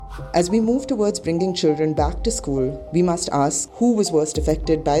As we move towards bringing children back to school, we must ask who was worst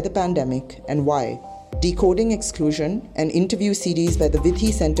affected by the pandemic and why. Decoding Exclusion, an interview series by the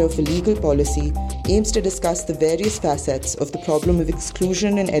Vidhi Center for Legal Policy, aims to discuss the various facets of the problem of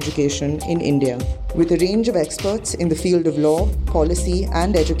exclusion in education in India. With a range of experts in the field of law, policy,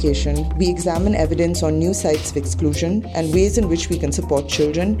 and education, we examine evidence on new sites of exclusion and ways in which we can support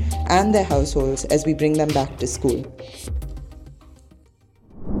children and their households as we bring them back to school.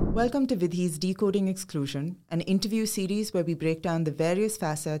 Welcome to Vidhi's Decoding Exclusion, an interview series where we break down the various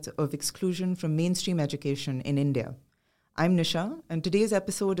facets of exclusion from mainstream education in India. I'm Nisha, and today's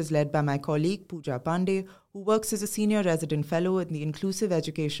episode is led by my colleague Pooja Pandey, who works as a senior resident fellow in the inclusive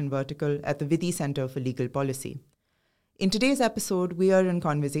education vertical at the Vidhi Center for Legal Policy. In today's episode, we are in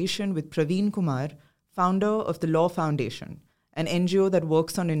conversation with Praveen Kumar, founder of the Law Foundation, an NGO that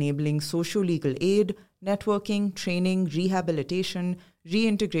works on enabling socio-legal aid, networking, training, rehabilitation,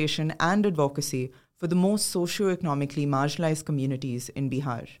 reintegration, and advocacy for the most socio-economically marginalized communities in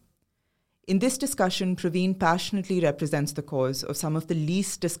Bihar. In this discussion, Praveen passionately represents the cause of some of the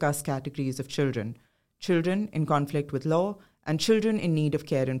least discussed categories of children in conflict with law and children in need of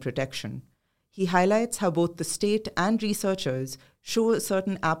care and protection. He highlights how both the state and researchers show a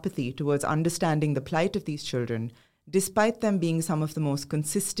certain apathy towards understanding the plight of these children, despite them being some of the most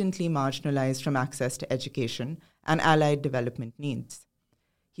consistently marginalized from access to education and allied development needs.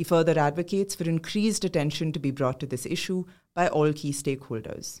 He further advocates for increased attention to be brought to this issue by all key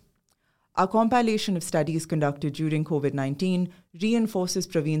stakeholders. Our compilation of studies conducted during COVID-19 reinforces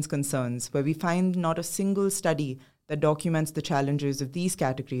Praveen's concerns, where we find not a single study that documents the challenges of these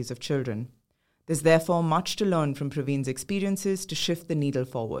categories of children. There's therefore much to learn from Praveen's experiences to shift the needle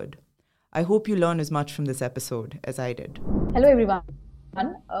forward. I hope you learn as much from this episode as I did. Hello everyone.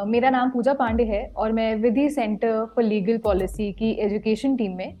 मेरा नाम पूजा पांडे है और मैं Vidhi centre for legal policy की education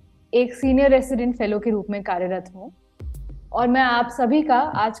team में एक senior resident fellow के रूप में कार्यरत हूँ और मैं आप सभी का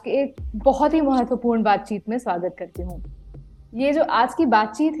आज के एक बहुत ही महत्वपूर्ण बातचीत में स्वागत करती हूँ। ये जो आज की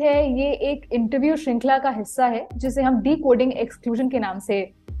बातचीत है ये एक इंटरव्यू श्रृंखला का हिस्सा है जिसे हम डिकोडिंग एक्सक्लूजन के नाम से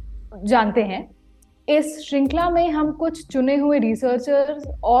जानते हैं। इस श्रृंखला में हम कुछ चुने हुए रिसर्चर्स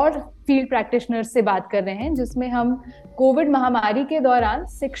और फील्ड प्रैक्टिशनर्स से बात कर रहे हैं जिसमें हम कोविड महामारी के दौरान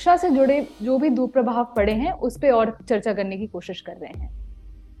शिक्षा से जुड़े जो भी दुष्प्रभाव पड़े हैं उस पे और चर्चा करने की कोशिश कर रहे हैं।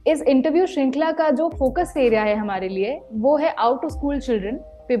 इस इंटरव्यू श्रृंखला का जो फोकस एरिया है हमारे लिए वो है आउट ऑफ स्कूल चिल्ड्रन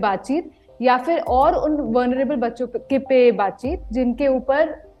पे बातचीत या फिर और उन वल्नरेबल बच्चों के पे बातचीत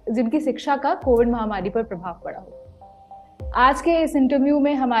जिनकी शिक्षा का कोविड महामारी पर प्रभाव पड़ा हो। आज के इस इंटरव्यू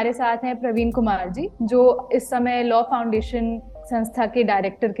में हमारे साथ हैं प्रवीण कुमार जी जो इस समय लॉ फाउंडेशन संस्था के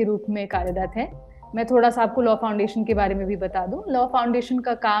डायरेक्टर के रूप में कार्यरत हैं। मैं थोड़ा सा आपको लॉ फाउंडेशन के बारे में भी बता दूं। लॉ फाउंडेशन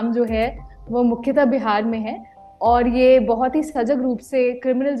का काम जो है वो मुख्यतः बिहार में है और ये बहुत ही सजग रूप से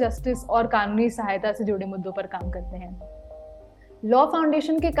क्रिमिनल जस्टिस और कानूनी सहायता से जुड़े मुद्दों पर काम करते हैं। लॉ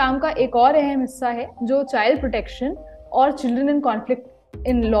फाउंडेशन के काम का एक और अहम हिस्सा है जो चाइल्ड प्रोटेक्शन और children in conflict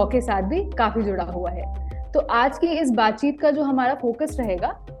in law के साथ भी काफी जुड़ा हुआ है। तो आज की इस बातचीत का जो हमारा फोकस रहेगा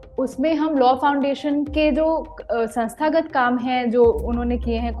उसमें हम लॉ फाउंडेशन के जो संस्थागत काम हैं जो उन्होंने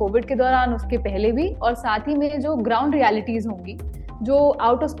किए हैं कोविड के दौरान उसके पहले भी और साथ ही में जो ग्राउंड रियलिटीज होंगी जो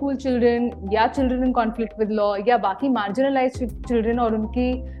आउट ऑफ स्कूल चिल्ड्रन या children in conflict with law या बाकी मार्जिनलाइज्ड चिल्ड्रन और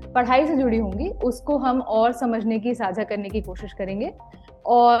उनकी पढ़ाई से जुड़ी होंगी उसको हम और समझने की साझा करने की कोशिश करेंगे।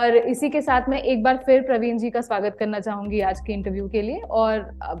 और इसी के साथ मैं एक बार फिर प्रवीण जी का स्वागत करना चाहूंगी आज के इंटरव्यू के लिए और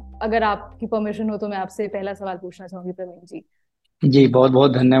अगर आपकी परमिशन हो तो मैं आपसे पहला सवाल पूछना चाहूंगी प्रवीण जी। जी बहुत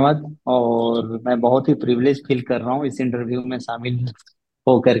बहुत धन्यवाद और मैं बहुत ही प्रिविलेज फील कर रहा हूँ इस इंटरव्यू में शामिल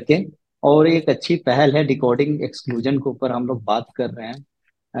हो करके और एक अच्छी पहल है डिकोडिंग एक्सक्लूजन के ऊपर हम लोग बात कर रहे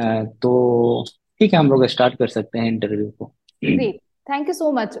हैं तो ठीक है हम लोग स्टार्ट कर सकते हैं इंटरव्यू को। जी thank you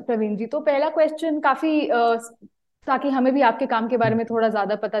so much Praveen ji. तो पहला क्वेश्चन काफी ताकि हमें भी आपके काम के बारे में थोड़ा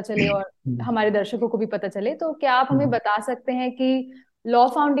ज्यादा पता चले और हमारे दर्शकों को भी पता चले तो क्या आप हमें बता सकते हैं कि लॉ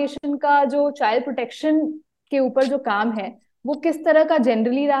फाउंडेशन का जो चाइल्ड प्रोटेक्शन के ऊपर जो काम है वो किस तरह का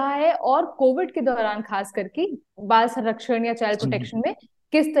जनरली रहा है और कोविड के दौरान खास करके बाल संरक्षण या चाइल्ड प्रोटेक्शन में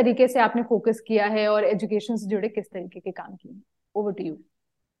किस तरीके से आपने फोकस किया है और एजुकेशन से जुड़े किस तरीके के काम किए। Over to you.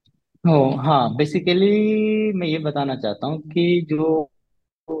 हाँ बेसिकली मैं ये बताना चाहता हूँ कि जो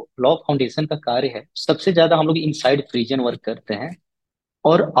लॉ फाउंडेशन का कार्य है सबसे ज्यादा हम लोग इनसाइड प्रिजन वर्क करते हैं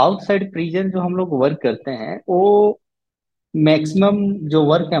और आउटसाइड प्रिजन जो हम लोग वर्क करते हैं वो मैक्सिमम जो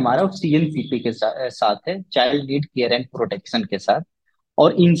वर्क है हमारा वो सीएनसीपी के साथ है, child need care and protection के साथ।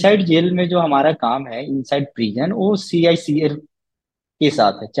 और इनसाइड जेल में जो हमारा काम है इनसाइड प्रिजन वो सीआईसीएल के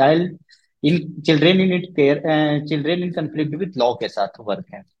साथ है, child in children in care children in conflict with law के साथ वर्क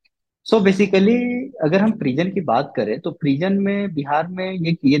है। सो बेसिकली अगर हम प्रिजन की बात करें तो प्रिजन में बिहार में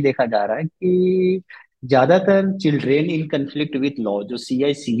ये देखा जा रहा है कि ज्यादातर children in conflict with law जो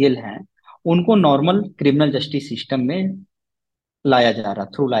CICL हैं उनको नॉर्मल क्रिमिनल जस्टिस सिस्टम में लाया जा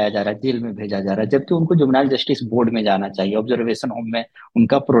रहा है, जेल में भेजा जा रहा है, जबकि उनको जुवेनाइल जस्टिस बोर्ड में जाना चाहिए, ऑब्जर्वेशन होम में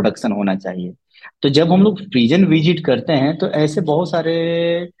उनका प्रोडक्शन होना चाहिए। तो जब हम लोग प्रिजन विजिट करते हैं तो ऐसे बहुत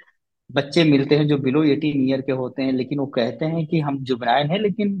सारे बच्चे मिलते हैं जो बिलो 18 ईयर के होते हैं, लेकिन वो कहते हैं कि हम जुवेनाइल हैं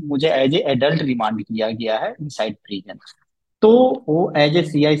लेकिन मुझे एज ए एडल्ट रिमांड किया गया है इनसाइड प्रिजन। तो वो एज ए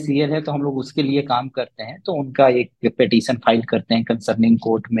CICL है तो हम लोग उसके लिए काम करते हैं, तो उनका एक पिटीशन फाइल करते हैं कंसर्निंग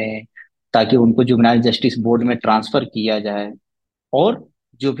कोर्ट में, ताकि उनको जुवेनाइल जस्टिस बोर्ड में ट्रांसफर किया जाए। और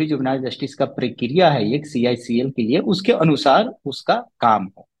जो भी जुवेनाइल जस्टिस का प्रक्रिया है एक CICL के लिए, उसके अनुसार उसका काम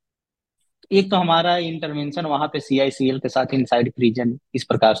हो। एक तो हमारा इंटरवेंशन वहां पे CICL के साथ इनसाइड प्रिजन इस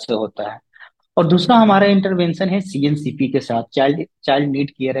प्रकार से होता है, और दूसरा हमारा इंटरवेंशन है CNCP के साथ, child child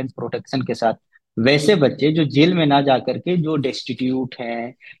need care and protection के साथ। वैसे बच्चे जो जेल में ना जा करके जो डेस्टिट्यूट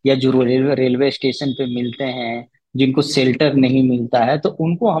हैं, या जो रेलवे स्टेशन पे मिलते हैं, जिनको शेल्टर नहीं मिलता है, तो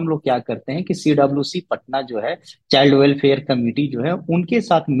उनको हम लोग क्या करते हैं कि CWC पटना जो है, चाइल्ड वेलफेयर कमेटी जो है, उनके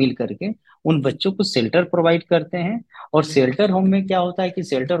साथ मिल करके उन बच्चों को शेल्टर प्रोवाइड करते हैं। और शेल्टर होम में क्या होता है कि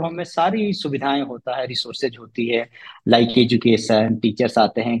शेल्टर होम में सारी सुविधाएं होता है, रिसोर्सेज होती है, लाइक एजुकेशन, टीचर्स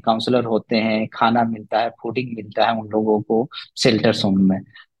आते हैं, काउंसलर होते हैं, खाना मिलता है, फूडिंग मिलता है उन लोगों को शेल्टर्स होम में।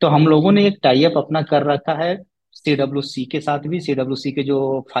 तो हम लोगों ने एक टाई अप अपना कर रखा है CWC के साथ भी, CWC के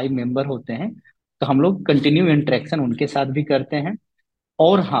जो 5 मेंबर होते हैं, तो हम लोग कंटिन्यू इंटरेक्शन उनके साथ भी करते हैं।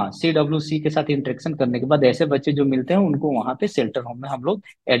 और हाँ, CWC के साथ इंटरेक्शन करने के बाद ऐसे बच्चे जो मिलते हैं उनको वहां पे शेल्टर होम में हम लोग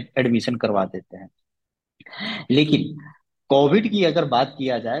एडमिशन करवा देते हैं। लेकिन कोविड की अगर बात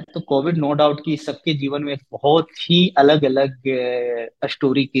किया जाए तो कोविड नो डाउट कि सबके जीवन में एक बहुत ही अलग अलग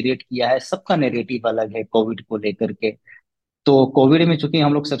स्टोरी क्रिएट किया है, सबका नेरेटिव अलग है कोविड को लेकर के। तो कोविड में चूंकि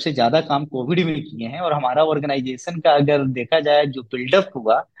हम लोग सबसे ज्यादा काम कोविड में किए हैं, और हमारा ऑर्गेनाइजेशन का अगर देखा जाए जो बिल्डअप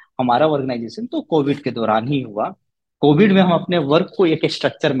हुआ हमारा ऑर्गेनाइजेशन तो कोविड के दौरान ही हुआ। कोविड में हम अपने वर्क को एक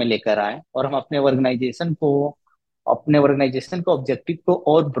स्ट्रक्चर में लेकर आए, और हम अपने ऑर्गेनाइजेशन को ऑब्जेक्टिव को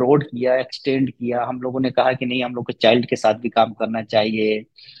और ब्रॉड किया, एक्सटेंड किया। हम लोगों ने कहा कि नहीं, हम लोग को चाइल्ड के साथ भी काम करना चाहिए,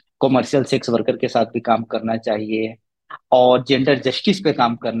 कॉमर्शियल सेक्स वर्कर के साथ भी काम करना चाहिए, और जेंडर जस्टिस पे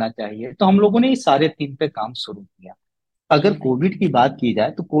काम करना चाहिए। तो हम लोगों ने इस सारे थीम पे काम शुरू किया। अगर कोविड की बात की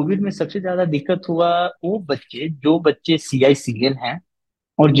जाए तो कोविड में सबसे ज्यादा दिक्कत हुआ वो बच्चे जो बच्चे CICL हैं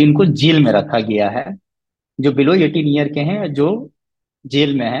और जिनको जेल में रखा गया है, जो बिलो 18 ईयर के हैं, जो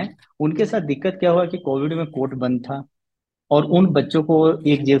जेल में हैं। उनके साथ दिक्कत क्या हुआ कि कोविड में कोर्ट बंद था, और उन बच्चों को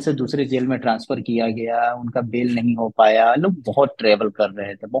एक जेल से दूसरे जेल में ट्रांसफर किया गया, उनका बेल नहीं हो पाया, लोग बहुत ट्रेवल कर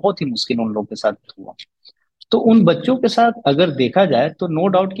रहे थे, बहुत ही मुश्किल उन लोगों के साथ हुआ। तो उन बच्चों के साथ अगर देखा जाए तो नो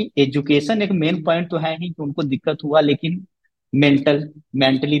डाउट कि एजुकेशन एक मेन पॉइंट तो है ही कि उनको दिक्कत हुआ, लेकिन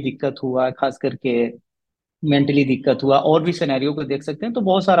मेंटली दिक्कत हुआ, खास करके मेंटली दिक्कत हुआ। और भी सिनेरियो को देख सकते हैं तो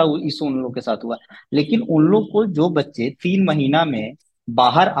बहुत सारा इशू उन लोग के साथ हुआ। लेकिन उन लोग को, जो बच्चे 3 महीना में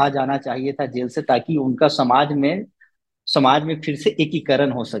बाहर आ जाना चाहिए था जेल से, ताकि उनका समाज में फिर से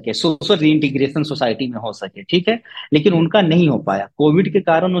एकीकरण हो सके, सोशल रीइंटीग्रेशन सोसाइटी में हो सके, ठीक है, लेकिन उनका नहीं हो पाया कोविड के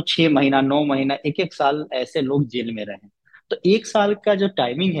कारण। वो 6 महीना, 9 महीना, एक एक साल ऐसे लोग जेल में रहे। तो एक साल का जो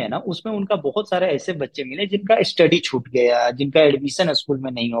टाइमिंग है ना, उसमें उनका बहुत सारे ऐसे बच्चे मिले जिनका स्टडी छूट गया, जिनका एडमिशन स्कूल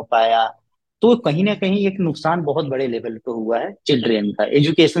में नहीं हो पाया। तो कहीं ना कहीं एक नुकसान बहुत बड़े लेवल पे हुआ है चिल्ड्रेन का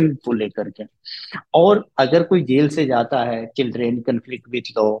एजुकेशन को लेकर के। और अगर कोई जेल से जाता है चिल्ड्रेन कन्फ्लिक्ट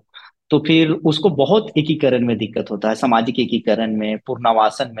विथ लॉ, तो फिर उसको बहुत एकीकरण में दिक्कत होता है, सामाजिक एकीकरण में,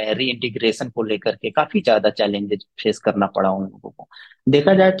 पुनर्वासन में, री इंटीग्रेशन को लेकर के काफी ज्यादा चैलेंजेस फेस करना पड़ा उन लोगों को।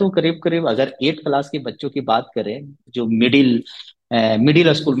 देखा जाए तो करीब करीब अगर 8 क्लास के बच्चों की बात करें, जो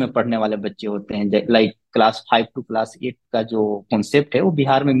मिडिल स्कूल में पढ़ने वाले बच्चे होते हैं, लाइक क्लास 5 to क्लास 8 का जो कॉन्सेप्ट है वो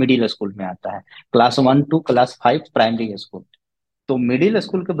बिहार में मिडिल स्कूल में आता है, class 1 to class 5 primary school. तो मिडिल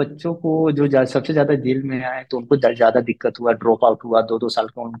स्कूल के बच्चों को जो सबसे ज्यादा जेल में आए तो उनको ज्यादा दिक्कत हुआ, ड्रॉप आउट हुआ, 2 2 साल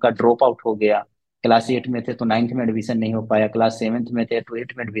का उनका ड्रॉप आउट हो गया। क्लास 8 में थे तो 9th में एडमिशन नहीं हो पाया, क्लास 7th में थे तो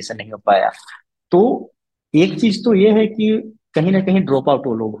 8th में एडमिशन नहीं हो पाया। तो एक चीज तो ये है कि कहीं ना कहीं ड्रॉप आउट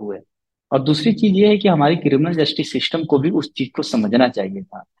वो लोग हुए। और दूसरी चीज ये है कि हमारी क्रिमिनल जस्टिस सिस्टम को भी उस चीज को समझना चाहिए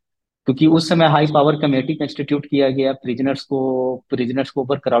था, क्योंकि उस समय हाई पावर कमेटी इंस्टीट्यूट किया गया प्रिजनर्स को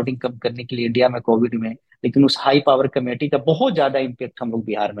ओवर क्राउडिंग कम करने के लिए इंडिया में कोविड में। लेकिन उस हाई पावर कमेटी का बहुत ज्यादा इम्पेक्ट हम लोग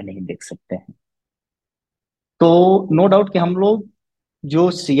बिहार में नहीं देख सकते हैं। तो नो डाउट कि हम लोग जो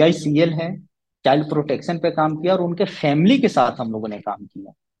CICL है, चाइल्ड प्रोटेक्शन पे काम किया, और उनके फैमिली के साथ हम लोगों ने काम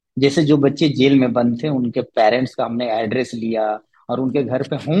किया। जैसे जो बच्चे जेल में बंद थे उनके पेरेंट्स का हमने एड्रेस लिया, और उनके घर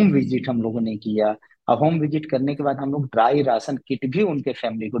पे होम विजिट हम लोगों ने किया। अब होम विजिट करने के बाद हम लोग ड्राई राशन किट भी उनके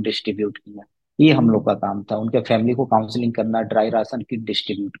फैमिली को डिस्ट्रीब्यूट किया। ये हम लोग का काम था, उनके फैमिली को काउंसलिंग करना, ड्राई राशन किट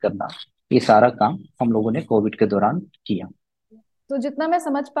डिस्ट्रीब्यूट करना, ये सारा काम हम लोगों ने कोविड के दौरान किया। तो जितना मैं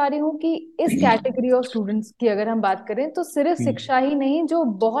समझ पा रही हूँ कि इस कैटेगरी ऑफ स्टूडेंट्स की अगर हम बात करें तो सिर्फ हम्म, शिक्षा ही नहीं, जो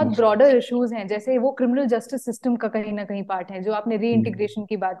बहुत हम्म, ब्रॉडर इश्यूज हैं, जैसे वो क्रिमिनल जस्टिस सिस्टम का कहीं ना कहीं पार्ट है, जो आपने री हम्म, इंटीग्रेशन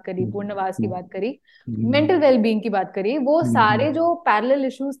की बात करी, हम्म, पुनर्वास की हम्म, बात करी, हम्म, मेंटल वेलबींग की बात करी, वो सारे हम्म। जो पैरेलल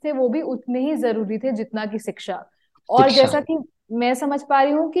इश्यूज थे वो भी उतने ही जरूरी थे जितना कि शिक्षा। और शिक्षा। जैसा कि मैं समझ पा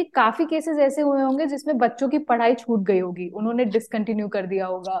रही हूँ कि काफी केसेस ऐसे हुए होंगे जिसमें बच्चों की पढ़ाई छूट गई होगी, उन्होंने डिसकंटिन्यू कर दिया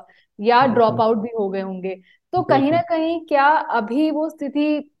होगा या ड्रॉप बिल्कुल, आउट भी हो गए होंगे। तो कहीं ना बिल्कुल। कहीं क्या अभी वो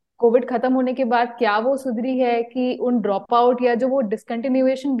स्थिति कोविड खत्म होने के बाद क्या वो सुधरी है कि उन ड्रॉप आउट या जो वो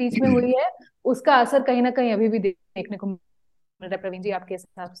डिसकंटिन्यूएशन बीच में हुई है उसका असर कहीं ना कहीं अभी भी देखने को मिल रहा है, प्रवीण जी, आपके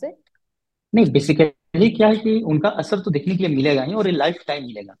हिसाब से? नहीं, बेसिकली क्या है कि उनका असर तो देखने के लिए मिलेगा ही, और ये लाइफ टाइम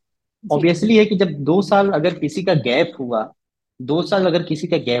मिलेगा। जी। ऑब्वियसली है कि जब 2 साल अगर किसी का गैप हुआ, 2 साल अगर किसी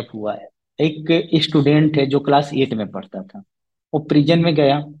का गैप हुआ है, एक स्टूडेंट है जो क्लास 8 में पढ़ता था, वो प्रिजन में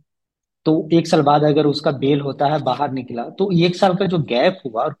गया, तो 1 साल बाद अगर उसका बेल होता है, बाहर निकला, तो 1 साल का जो गैप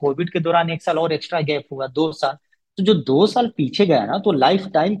हुआ, और कोविड के दौरान 1 साल और एक्स्ट्रा गैप हुआ, 2 साल, तो जो 2 साल पीछे गया ना, तो लाइफ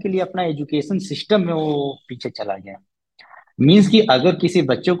टाइम के लिए अपना एजुकेशन सिस्टम में वो पीछे चला गया। मीन्स कि अगर किसी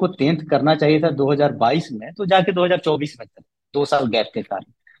बच्चों को 10th करना चाहिए था 2022 में, तो जाके 2024 में कर, 2 साल गैप के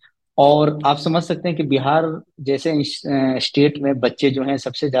कारण। और आप समझ सकते हैं कि बिहार जैसे स्टेट में बच्चे जो हैं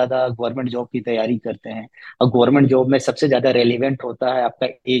सबसे ज्यादा गवर्नमेंट जॉब की तैयारी करते हैं, और गवर्नमेंट जॉब में सबसे ज्यादा रेलिवेंट होता है आपका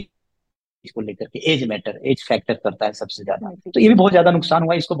एज को लेकर के, एज मैटर, एज फैक्टर करता है सबसे ज्यादा। डेफिनेटली। तो ये भी बहुत ज्यादा नुकसान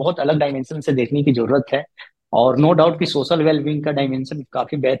हुआ है, इसको बहुत अलग डायमेंशन से देखने की जरूरत है। और नो डाउट कि सोशल वेलबींग का डायमेंशन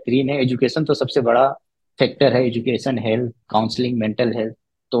काफी बेहतरीन है, एजुकेशन तो सबसे बड़ा फैक्टर है, education, health, counselling, mental health.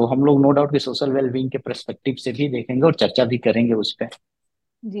 तो हम लोग नो डाउट कि सोशल वेलबींग के परस्पेक्टिव से भी देखेंगे और चर्चा भी करेंगे उस पर।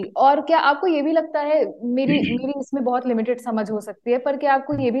 जी, और क्या आपको ये भी लगता है, मेरी मेरी इसमें बहुत लिमिटेड समझ हो सकती है, पर क्या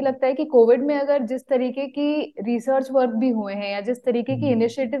आपको ये भी लगता है कि कोविड में अगर जिस तरीके की रिसर्च वर्क भी हुए हैं या जिस तरीके की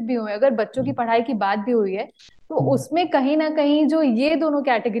इनिशिएटिव भी हुए हैं, अगर बच्चों की पढ़ाई की बात भी हुई है, तो उसमें कहीं ना कहीं जो ये दोनों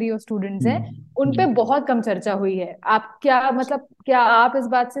कैटेगरी ऑफ स्टूडेंट्स हैं उन पे बहुत कम चर्चा हुई है? आप क्या मतलब, क्या आप इस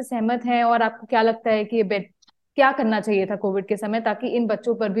बात से सहमत हैं, और आपको क्या लगता है कि ये क्या करना चाहिए था कोविड के समय ताकि इन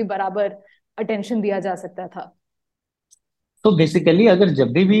बच्चों पर भी बराबर अटेंशन दिया जा सकता था? तो बेसिकली अगर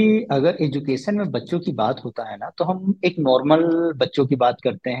जब भी अगर एजुकेशन में बच्चों की बात होता है ना, तो हम एक नॉर्मल बच्चों की बात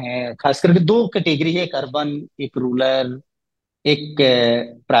करते हैं, खास करके दो कैटेगरी है, एक अर्बन, एक रूरल, एक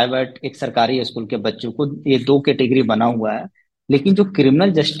प्राइवेट, एक सरकारी स्कूल के बच्चों को, ये दो कैटेगरी बना हुआ है। लेकिन जो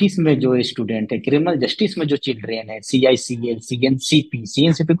क्रिमिनल जस्टिस में जो स्टूडेंट है, क्रिमिनल जस्टिस में जो चिल्ड्रेन है, CICL, CNCP,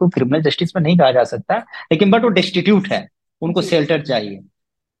 CNCP को क्रिमिनल जस्टिस में नहीं कहा जा सकता, लेकिन बट वो डिस्टिट्यूट है, उनको जी। शेल्टर चाहिए।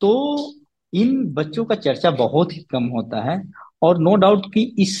 तो इन बच्चों का चर्चा बहुत ही कम होता है। और नो डाउट कि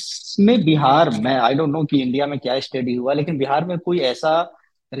इसमें बिहार में, आई डोंट नो कि इंडिया में क्या स्टडी हुआ, लेकिन बिहार में कोई ऐसा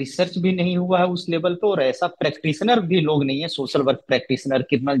रिसर्च भी नहीं हुआ है उस लेवल पे, और ऐसा प्रैक्टिशनर भी लोग नहीं है, social work practitioner,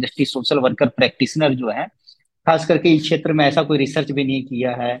 criminal justice social worker practitioner जो है, खास करके इस क्षेत्र में ऐसा कोई रिसर्च भी नहीं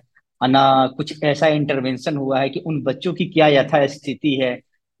किया है। और ना कुछ ऐसा इंटरवेंशन हुआ है कि उन बच्चों की क्या यथा स्थिति है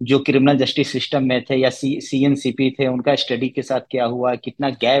जो क्रिमिनल जस्टिस सिस्टम में थे या CNCP थे, उनका स्टडी के साथ क्या हुआ, कितना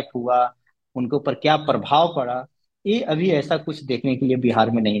गैप हुआ, उनके ऊपर क्या प्रभाव पड़ा, ये अभी ऐसा कुछ देखने के लिए बिहार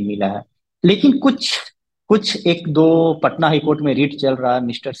में नहीं मिला है। लेकिन कुछ कुछ एक दो, पटना हाई कोर्ट में रिट चल रहा है,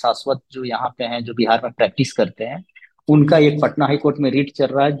 मिस्टर शाश्वत जो यहाँ पे हैं, जो बिहार में प्रैक्टिस करते हैं, उनका एक पटना हाई कोर्ट में रिट चल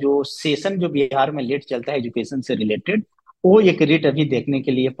रहा है, जो सेशन जो बिहार में लेट चलता है एजुकेशन से रिलेटेड, वो एक रिट अभी देखने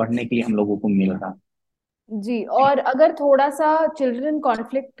के लिए, पढ़ने के लिए हम लोगों को मिल रहा जी, और अगर थोड़ा सा चिल्ड्रन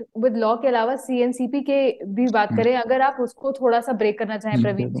कॉन्फ्लिक्ट विद लॉ के अलावा सीएनसीपी के भी बात है। करें, अगर आप उसको थोड़ा सा ब्रेक करना चाहें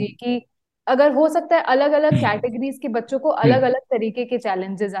प्रवीण देखो। जी, कि अगर हो सकता है अलग अलग कैटेगरीज के बच्चों को अलग हम्म, अलग तरीके के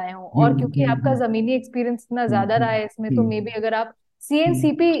चैलेंजेस आए हों, और हम्म, क्योंकि आपका जमीनी एक्सपीरियंस इतना ज्यादा रहा है इसमें, तो मे बी अगर आप हम्म,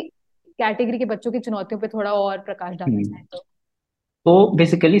 सीएनसीपी कैटेगरी के बच्चों की चुनौतियों पे थोड़ा और प्रकाश डालना हम्म। चाहें तो। तो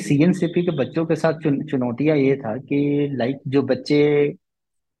बेसिकली CNCP के बच्चों के साथ चुनौतियां ये था कि लाइक जो बच्चे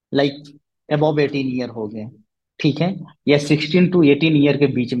लाइक अबव 18 ईयर हो गए, ठीक है, या 16 to 18 ईयर के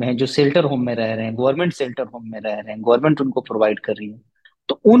बीच में है, जो शेल्टर होम में रह रहे हैं, गवर्नमेंट शेल्टर होम में रह रहे हैं, गवर्नमेंट उनको प्रोवाइड कर रही है।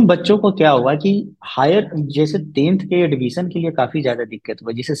 तो उन बच्चों को क्या हुआ कि हायर जैसे 10th के एडमिशन के लिए काफी ज्यादा दिक्कत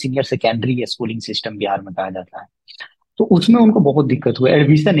हुआ, जिसे senior secondary schooling system Bihar में कहा जाता है। तो उसमें उनको बहुत दिक्कत हुई,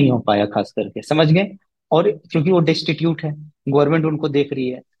 एडमिशन नहीं हो पाया, खास करके समझ गए। और क्योंकि वो डिस्ट्रीब्यूट है, गवर्नमेंट उनको देख रही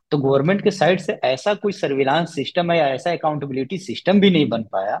है, तो गवर्नमेंट के साइड से ऐसा कोई सर्विलांस सिस्टम है या ऐसा अकाउंटेबिलिटी सिस्टम भी नहीं बन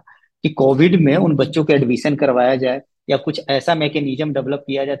पाया कि कोविड में उन बच्चों को एडमिशन करवाया जाए, या कुछ ऐसा मैकेनिज्म डेवलप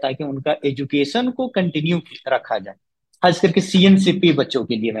किया जाए ताकि उनका एजुकेशन को कंटिन्यू रखा जाए। खास करके CNCP बच्चों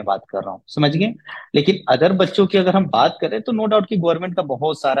के लिए मैं बात कर रहा हूँ, समझ गए। लेकिन अदर बच्चों की अगर हम बात करें, तो नो डाउट कि गवर्नमेंट का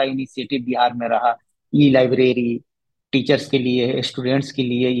बहुत सारा इनिशिएटिव बिहार में रहा। ई लाइब्रेरी टीचर्स के लिए, स्टूडेंट्स के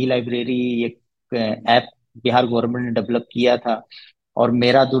लिए ई लाइब्रेरी, ऐप बिहार गवर्नमेंट ने डेवलप किया था। और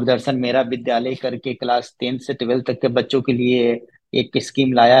मेरा दूरदर्शन मेरा विद्यालय करके क्लास 10 से 12 तक के बच्चों के लिए एक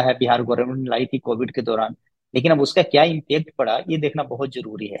स्कीम लाया है, बिहार गवर्नमेंट ने लाई थी कोविड के दौरान। लेकिन अब उसका क्या इम्पेक्ट पड़ा ये देखना बहुत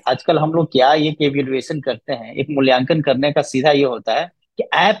जरूरी है। आजकल हम लोग क्या एक एवेल्युएशन करते हैं, एक मूल्यांकन करने का सीधा ये होता है कि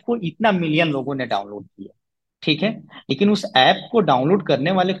ऐप को इतना मिलियन लोगों ने डाउनलोड किया, ठीक है, लेकिन उस ऐप को डाउनलोड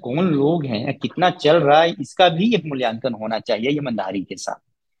करने वाले कौन लोग हैं, कितना चल रहा है, इसका भी एक मूल्यांकन होना चाहिए ईमानदारी के साथ।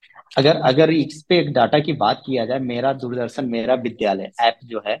 अगर अगर इस पे एक डाटा की बात किया जाए, मेरा दूरदर्शन मेरा विद्यालय ऐप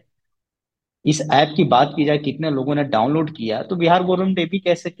जो है, इस ऐप की बात की जाए कितने लोगों ने डाउनलोड किया, तो बिहार गवर्नमेंट ये भी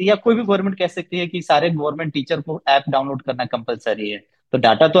कह सकती है या कोई भी गवर्नमेंट कह सकती है कि सारे गवर्नमेंट टीचर को ऐप डाउनलोड करना कंपलसरी है। तो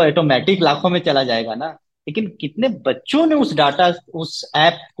डाटा तो ऑटोमेटिक लाखों में चला जाएगा ना। लेकिन कितने बच्चों ने उस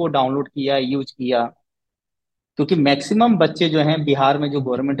ऐप को डाउनलोड किया, यूज किया? क्योंकि मैक्सिमम बच्चे जो हैं बिहार में जो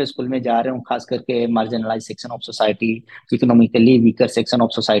गवर्नमेंट स्कूल में जा रहे हैं, खास करके marginalise section of society, economically weaker section of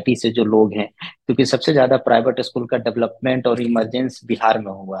society से जो लोग हैं, क्योंकि सबसे ज्यादा प्राइवेट स्कूल का डेवलपमेंट और इमरजेंस बिहार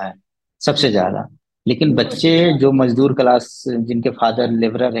में हुआ है, सबसे ज्यादा। लेकिन बच्चे जो मजदूर क्लास, जिनके फादर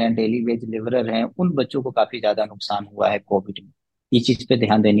लेबरर हैं, डेली वेज लेबरर हैं, उन बच्चों को काफी ज्यादा नुकसान हुआ है कोविड में। इस चीज पे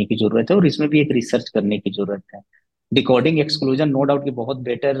ध्यान देने की जरूरत है और इसमें भी एक रिसर्च करने की जरूरत है। डिकोडिंग एक्सक्लूजन नो डाउट कि बहुत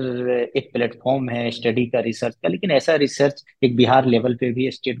बेटर एक प्लेटफॉर्म है स्टडी का, रिसर्च का, लेकिन ऐसा रिसर्च एक बिहार लेवल पे भी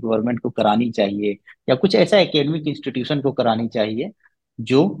स्टेट गवर्नमेंट को करानी चाहिए, या कुछ ऐसा एकेडमिक इंस्टीट्यूशन को करानी चाहिए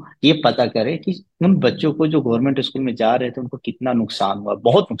जो ये पता करे कि उन बच्चों को जो गवर्नमेंट स्कूल में जा रहे थे उनको कितना नुकसान हुआ,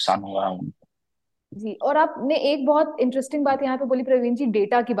 बहुत नुकसान हुआ है उनको। जी, और आपने एक बहुत इंटरेस्टिंग बात यहाँ पे बोली प्रवीण जी,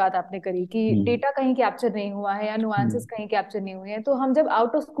 डेटा की बात आपने करी कि हम्म। डेटा कहीं कैप्चर नहीं हुआ है या नुआंसेस हम्म। कहीं कैप्चर नहीं हुए हैं। तो हम जब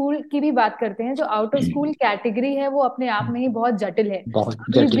आउट ऑफ स्कूल की भी बात करते हैं, जो आउट ऑफ स्कूल कैटेगरी है वो अपने आप में ही बहुत जटिल है। बहुत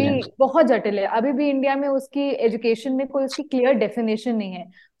अभी जटिल भी है। बहुत जटिल है। अभी भी इंडिया में उसकी एजुकेशन में कोई उसकी क्लियर डेफिनेशन नहीं है।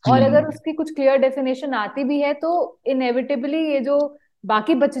 और अगर हम्म। उसकी कुछ क्लियर डेफिनेशन आती भी है तो इनएविटेबली ये जो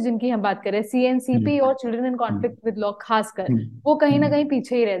बाकी बच्चे जिनकी हम बात करें, हम्म। सीएनसीपी और children in hmm. Conflict with law खासकर, हम्म। वो कहीं ना हम्म। कहीं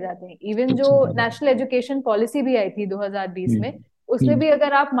पीछे ही रह जाते हैं। इवन जो पीछे रह नेशनल जाते एजुकेशन पॉलिसी भी आई थी 2020 हैं। में, उसमें भी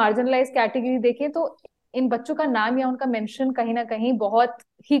अगर आप मार्जिनलाइज कैटेगरी देखें तो इन बच्चों का नाम या उनका मेंशन कहीं ना कहीं बहुत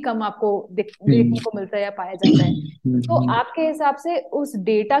ही कम आपको हम्म। देखने को मिलता है या पाया जाता है। तो हम्म। आपके हिसाब से उस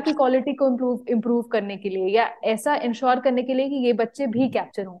डेटा की क्वालिटी को इम्प्रूव करने के लिए या ऐसा इंश्योर करने के लिए कि ये बच्चे भी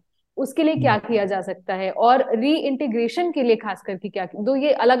कैप्चर हों, उसके लिए क्या किया जा सकता है? और री इंटीग्रेशन के लिए खास करके क्या, दो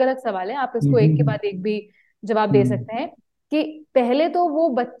ये अलग अलग सवाल है, आप इसको एक के हम्म। बाद एक भी जवाब दे हम्म। सकते हैं। कि पहले तो वो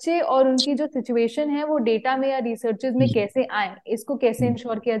बच्चे और उनकी जो सिचुएशन है वो डेटा में या रिसर्चेज में कैसे आए, इसको कैसे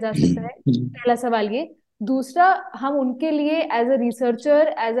इंश्योर किया जा सकता है, पहला सवाल ये। दूसरा, हम उनके लिए as a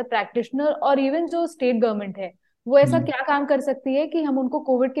researcher, as a practitioner और इवन जो स्टेट गवर्नमेंट है वो ऐसा हम्म। क्या काम कर सकती है कि हम उनको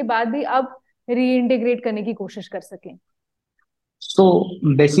कोविड के बाद भी अब री इंटीग्रेट करने की कोशिश कर सकें? सो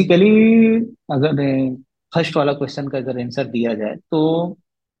बेसिकली, अगर फर्स्ट वाला क्वेश्चन का अगर आंसर दिया जाए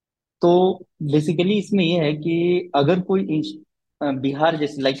तो बेसिकली इसमें यह है कि अगर कोई बिहार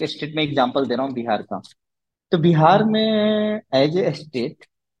जैसे लाइक स्टेट में एग्जांपल दे रहा हूँ बिहार का, तो बिहार में एज ए स्टेट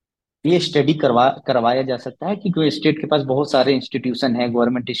ये स्टडी करवाया जा सकता है कि जो स्टेट के पास बहुत सारे इंस्टीट्यूशन है,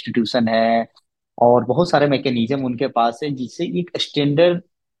 गवर्नमेंट इंस्टीट्यूशन है, और बहुत सारे मैकेनिज्म उनके पास है, जिससे एक स्टैंडर्ड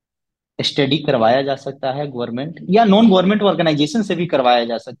स्टडी करवाया जा सकता है। गवर्नमेंट या नॉन गवर्नमेंट ऑर्गेनाइजेशन से भी करवाया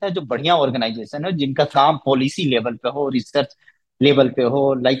जा सकता है, जो बढ़िया ऑर्गेनाइजेशन है, जिनका काम पॉलिसी लेवल पे हो, रिसर्च लेवल पे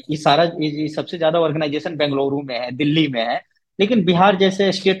हो। लाइक ये सबसे ज्यादा ऑर्गेनाइजेशन बेंगलुरु में है, दिल्ली में है, लेकिन बिहार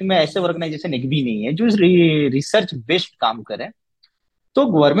जैसे स्टेट में ऐसे ऑर्गेनाइजेशन एक भी नहीं है जो रिसर्च बेस्ड काम करे। तो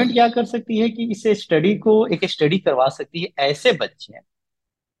गवर्नमेंट क्या कर सकती है कि इसे स्टडी को एक स्टडी करवा सकती है, ऐसे बच्चे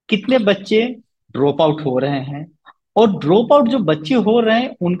कितने बच्चे ड्रॉप आउट हो रहे हैं, और ड्रॉप आउट जो बच्चे हो रहे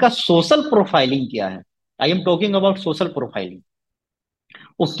हैं उनका सोशल प्रोफाइलिंग क्या है। I am talking about social profiling.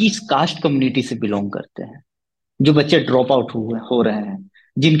 वो किस कास्ट कम्युनिटी से बिलोंग करते हैं जो बच्चे ड्रॉप आउट हो रहे हैं,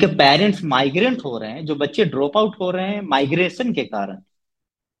 जिनके पेरेंट्स माइग्रेंट हो रहे हैं, जो बच्चे ड्रॉप आउट हो रहे हैं माइग्रेशन के कारण,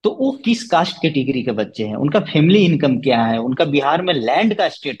 तो वो किस कास्ट कैटेगरी के बच्चे हैं, उनका फैमिली इनकम क्या है, उनका बिहार में लैंड का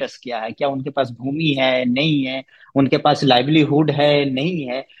स्टेटस क्या है, क्या उनके पास भूमि है नहीं है, उनके पास लाइवलीहुड है नहीं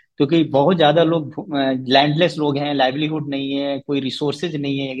है। क्योंकि बहुत ज्यादा लोग लैंडलेस लोग हैं, लाइवलीहुड नहीं है, कोई रिसोर्सेज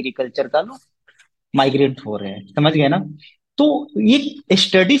नहीं है एग्रीकल्चर का, लोग माइग्रेट हो रहे हैं, समझ गए ना। तो ये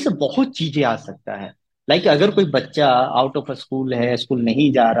स्टडी से बहुत चीजें आ सकता है। लाइक अगर कोई बच्चा आउट ऑफ स्कूल है, स्कूल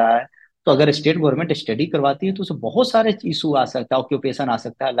नहीं जा रहा है, तो अगर स्टेट गवर्नमेंट स्टडी करवाती है तो उसे बहुत सारे इशू आ सकता है, ऑक्यूपेशन आ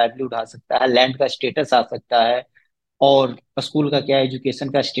सकता है, लाइवलीहुड आ सकता है, लैंड का स्टेटस आ सकता है, और स्कूल का क्या एजुकेशन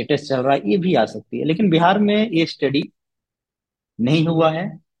का स्टेटस चल रहा है, ये भी आ सकती है। लेकिन बिहार में ये स्टडी नहीं हुआ है।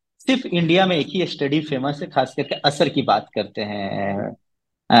 सिर्फ इंडिया में एक ही स्टडी फेमस है, खास करके असर की बात करते हैं,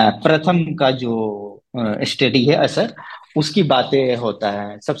 प्रथम का जो स्टडी है असर, उसकी बातें होता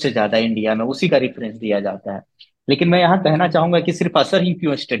है सबसे ज्यादा इंडिया में, उसी का रेफरेंस दिया जाता है। लेकिन मैं यहाँ कहना चाहूंगा कि सिर्फ असर ही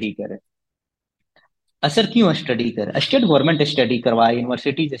क्यों स्टडी करे, असर क्यों स्टडी करे? स्टेट गवर्नमेंट स्टडी करवाए,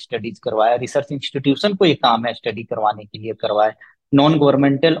 यूनिवर्सिटीज स्टडीज करवाए, रिसर्च इंस्टीट्यूशन को ये काम है स्टडी करवाने के लिए करवाए, नॉन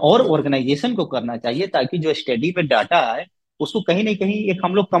गवर्नमेंटल और ऑर्गेनाइजेशन को करना चाहिए, ताकि जो स्टडी में डाटा आए उसको कहीं ना कहीं एक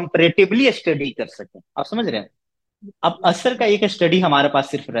हम लोग कंपैरेटिवली स्टडी कर सकें। आप समझ रहे हैं? अब असर का एक स्टडी हमारे पास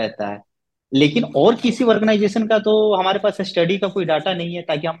सिर्फ रहता है, लेकिन और किसी ऑर्गेनाइजेशन का तो हमारे पास स्टडी का कोई डाटा नहीं है,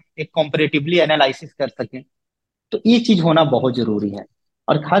 ताकि हम एक कंपैरेटिवली एनालिसिस कर सकें। तो ये चीज होना बहुत जरूरी है।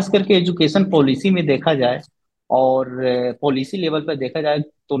 और खास करके एजुकेशन पॉलिसी में देखा जाए, और पॉलिसी लेवल पर देखा जाए,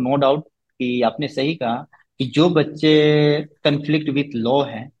 तो नो डाउट कि आपने सही कहा कि जो बच्चे कंफ्लिक्ट विथ लॉ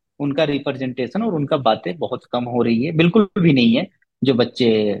हैं उनका रिप्रेजेंटेशन और उनका बातें बहुत कम हो रही है, बिल्कुल भी नहीं है जो बच्चे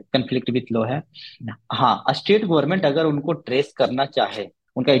कंफ्लिक्ट विथ लॉ है। हाँ, स्टेट गवर्नमेंट अगर उनको ट्रेस करना चाहे,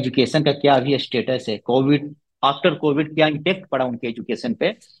 उनका एजुकेशन का क्या अभी स्टेटस है, कोविड आफ्टर कोविड क्या इम्पेक्ट पड़ा उनके एजुकेशन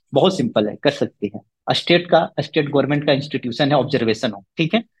पे, बहुत सिंपल है, कर सकती है। स्टेट गवर्नमेंट का इंस्टीट्यूशन है ऑब्जर्वेशन होम,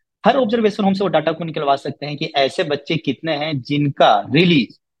 ठीक है। हर ऑब्जर्वेशन होम से वो डाटा को निकलवा सकते हैं कि ऐसे बच्चे कितने हैं जिनका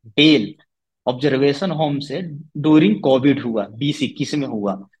रिलीज बेल ऑब्जर्वेशन होम से ड्यूरिंग कोविड हुआ, 2021 में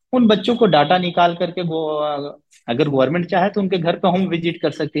हुआ। उन बच्चों को डाटा निकाल करके वो अगर गवर्नमेंट चाहे तो उनके घर पे होम विजिट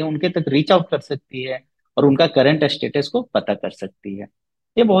कर सकती है, उनके तक रीच आउट कर सकती है, और उनका करंट स्टेटस को पता कर सकती है।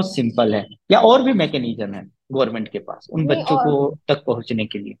 ये बहुत सिंपल है। या और भी मैकेनिज्म है गवर्नमेंट के पास उन नहीं, बच्चों और को तक पहुंचने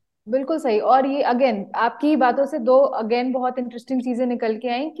के लिए। बिल्कुल सही। और ये अगेन आपकी बातों से दो अगेन बहुत इंटरेस्टिंग चीजें निकल के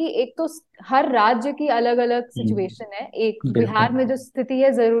आई कि एक तो हर राज्य की अलग अलग सिचुएशन है। एक बिहार बिल्कुल। में जो स्थिति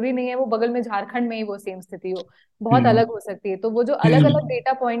है जरूरी नहीं है वो बगल में झारखंड में ही वो सेम स्थिति हो, बहुत हम्म। अलग हो सकती है। तो वो जो अलग अलग हम्म।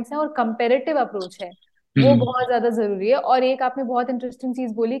 डेटा पॉइंट्स हैं और कंपेरेटिव अप्रोच है वो हम्म। बहुत ज्यादा जरूरी है। और एक आपने बहुत इंटरेस्टिंग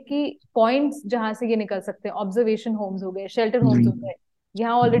चीज बोली कि पॉइंट्स जहां से ये निकल सकते हैं, ऑब्जर्वेशन होम्स हो गए, शेल्टर होम्स हो हम्म। गए,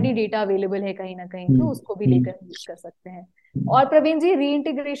 यहाँ ऑलरेडी डेटा अवेलेबल है कहीं ना कहीं, तो हम्म। उसको भी हम्म। लेकर यूज कर सकते हैं। और प्रवीण जी, री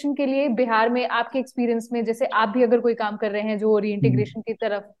इंटीग्रेशन के लिए बिहार में आपके एक्सपीरियंस में, जैसे आप भी अगर कोई काम कर रहे हैं जो री हम्म। इंटीग्रेशन की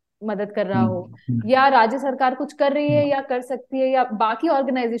तरफ मदद कर रहा हो, हम्म। या राज्य सरकार कुछ कर रही है हम्म। या कर सकती है, या बाकी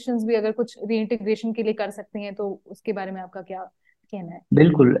ऑर्गेनाइजेशंस भी अगर कुछ री इंटीग्रेशन के लिए कर सकती हैं, तो उसके बारे में आपका क्या कहना है?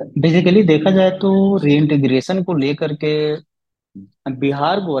 बिल्कुल। बेसिकली देखा जाए तो रीइंटीग्रेशन को लेकर के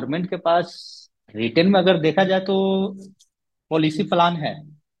बिहार गवर्नमेंट के पास रिटर्न में अगर देखा जाए तो पॉलिसी प्लान है,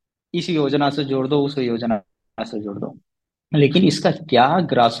 इस योजना से जोड़ दो, उस योजना से जोड़ दो, लेकिन इसका क्या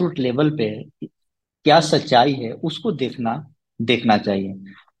ग्रासरूट लेवल पे क्या सच्चाई है उसको देखना देखना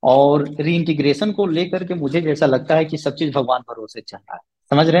चाहिए। और रीइंटीग्रेशन को लेकर के मुझे जैसा लगता है कि सब चीज भगवान भरोसे चल रहा है।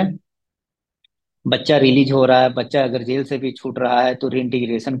 समझ रहे हैं? बच्चा रिलीज हो रहा है, बच्चा अगर जेल से भी छूट रहा है तो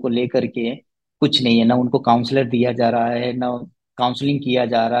रीइंटीग्रेशन को लेकर के कुछ नहीं है, ना उनको काउंसलर दिया जा रहा है, ना काउंसलिंग किया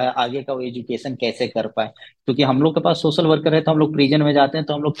जा रहा है आगे का वो एजुकेशन कैसे कर पाए। क्योंकि हम लोग के पास सोशल वर्कर है तो हम लोग प्रिजन में जाते हैं,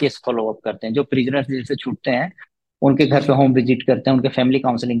 तो हम लोग केस फॉलो अप करते हैं, जो प्रिजनर्स जेल से छूटते हैं उनके घर पे होम विजिट करते हैं, उनके फैमिली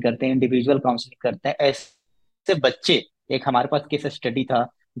काउंसलिंग करते हैं, इंडिविजुअल काउंसलिंग करते हैं। ऐसे बच्चे, एक हमारे पास केस स्टडी था,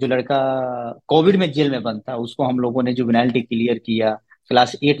 जो लड़का कोविड में जेल में बंद था, उसको हम लोगों ने जुवेनाइलिटी क्लियर किया,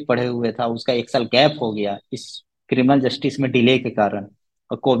 क्लास 8 पढ़े हुए था, उसका 1 साल गैप हो गया इस क्रिमिनल जस्टिस में डिले के कारण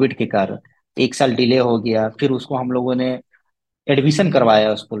और कोविड के कारण। 1 साल डिले हो गया, फिर उसको हम लोगों ने एडमिशन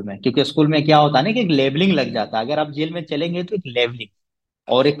करवाया स्कूल में, क्योंकि स्कूल में क्या होता है ना कि एक लेबलिंग लग जाता है, अगर आप जेल में चलेंगे तो एक लेबलिंग,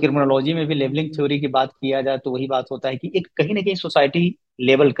 और एक क्रिमिनोलॉजी में भी लेबलिंग थ्योरी की बात किया जाए तो वही बात होता है कि एक कहीं ना कहीं सोसाइटी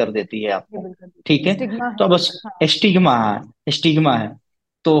लेबल कर देती है ये आपको। बिल्कुल ठीक है। स्टिग्मा तो है अब एक, हाँ। स्टिग्मा है, स्टिग्मा है,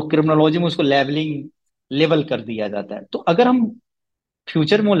 तो क्रिमिनोलॉजी में उसको लेबलिंग लेबल कर दिया जाता है। तो अगर हम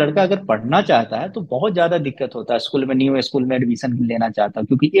फ्यूचर में वो लड़का अगर पढ़ना चाहता है तो बहुत ज्यादा दिक्कत होता है स्कूल में, न्यू स्कूल में एडमिशन लेना चाहता है,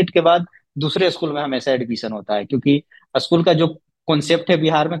 क्योंकि 8 के बाद दूसरे स्कूल में हमेशा एडमिशन होता है, क्योंकि स्कूल का जो कॉन्सेप्ट है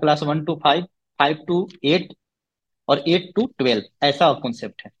बिहार में क्लास 1 to 5, 5 to 8, और 8 to 12, ऐसा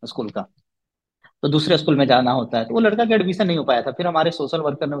कॉन्सेप्ट है स्कूल का। तो दूसरे स्कूल में जाना होता है, तो वो लड़का का एडमिशन नहीं हो पाया था, फिर हमारे सोशल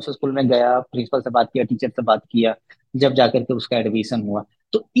वर्कर ने उस स्कूल में गया, प्रिंसिपल से बात किया, टीचर से बात किया, जब जाकर के उसका एडमिशन हुआ।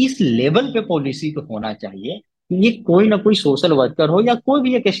 तो इस लेवल पे पॉलिसी को होना चाहिए कि ये कोई ना कोई सोशल वर्कर हो या कोई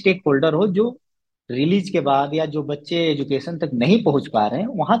भी एक स्टेक होल्डर हो जो रिलीज के बाद या जो बच्चे एजुकेशन तक नहीं पहुंच पा रहे हैं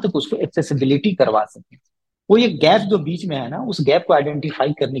वहां तक उसको एक्सेसिबिलिटी करवा सके। वो ये गैप जो बीच में है ना, उस गैप को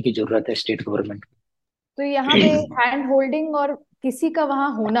आइडेंटिफाई करने की जरूरत है स्टेट गवर्नमेंट तो यहाँ पे को। हैंड होल्डिंग और किसी का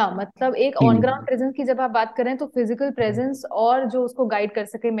वहां होना, मतलब एक ऑन ग्राउंड प्रेजेंस की जब आप बात करें तो फिजिकल प्रेजेंस और जो उसको गाइड कर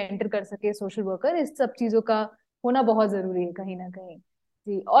सके, मेंटर कर सके, सोशल वर्कर, इस सब चीजों का होना बहुत जरूरी है कहीं ना कहीं।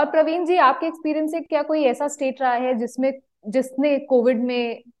 जी। और प्रवीण जी, आपके एक्सपीरियंस से क्या कोई ऐसा स्टेट रहा है जिसमें जिसने कोविड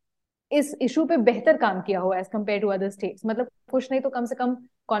में इस इशू पे बेहतर काम किया हो as compare to other states? मतलब कुछ नहीं तो कम से कम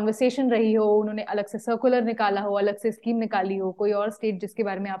कॉन्वर्सेशन रही हो, उन्होंने अलग से सर्कुलर निकाला हो, अलग से स्कीम निकाली हो, कोई और स्टेट जिसके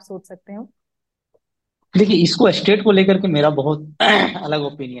बारे में आप सोच सकते हो? देखिए, इसको स्टेट को लेकर के मेरा बहुत अलग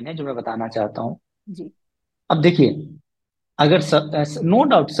ओपिनियन है जो मैं बताना चाहता हूँ। जी। अब देखिए, अगर नो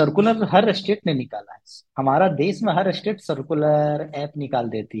डाउट सर्कुलर हर स्टेट ने निकाला है, हमारा देश में हर स्टेट सर्कुलर ऐप निकाल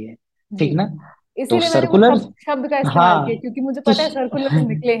देती है, ठीक जी। ना। तो इसीलिए मैंने वो सर्कुलर, शब्द शब्द का इस्तेमाल किया, हाँ, क्योंकि मुझे तो पता है सर्कुलर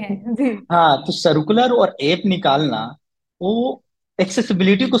निकले हैं। जी। हाँ, तो सर्कुलर और ऐप निकालना वो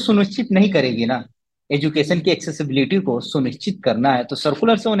एक्सेसिबिलिटी को सुनिश्चित नहीं करेगी ना। एजुकेशन की एक्सेसिबिलिटी को सुनिश्चित करना है तो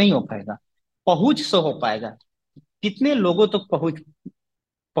सर्कुलर से वो नहीं हो पाएगा, पहुंच से हो पाएगा। कितने लोगों तक पहुंच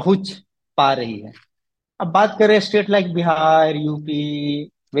पहुंच पा रही है। अब बात करें state like Bihar, UP,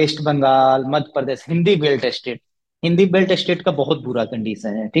 West Bengal, Madhya Pradesh, Hindi belt state. Hindi belt state का बहुत बुरा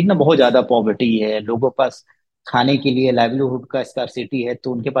कंडीशन है, ठीक ना, बहुत ज्यादा पॉवर्टी है, लोगों के पास खाने के लिए लाइवलीहुड का स्कार्सिटी है,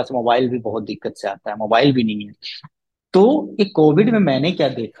 तो उनके पास मोबाइल भी बहुत दिक्कत से आता है, मोबाइल भी नहीं है। तो ये कोविड में मैंने क्या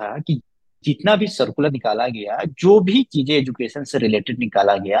देखा कि जितना भी सर्कुलर निकाला गया, जो भी चीजें एजुकेशन से रिलेटेड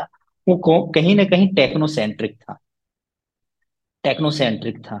निकाला गया, वो कहीं ना कहीं टेक्नोसेंट्रिक था।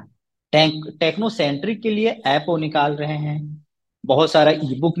 टेक्नोसेंट्रिक था। टेक्नोसेंट्रिक के लिए ऐप वो निकाल रहे हैं, बहुत सारा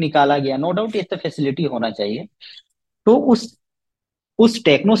ई बुक निकाला गया, नो डाउट ये तो फैसिलिटी होना चाहिए। तो उस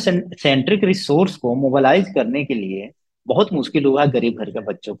टेक्नो सेंट्रिक रिसोर्स को मोबालाइज करने के लिए बहुत मुश्किल हुआ गरीब घर के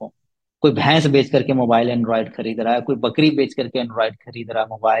बच्चों को। कोई भैंस बेच करके मोबाइल एंड्रॉयड खरीद रहा है, कोई बकरी बेच करके एंड्रॉयड खरीद रहा है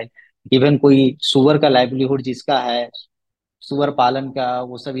मोबाइल। इवन कोई सुअर का लाइवलीहुड जिसका है, सुअर पालन का,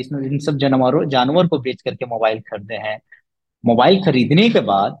 वो सब इसमें इन सब जानवरों जानवर को बेच करके मोबाइल खरीदे हैं। मोबाइल खरीदने के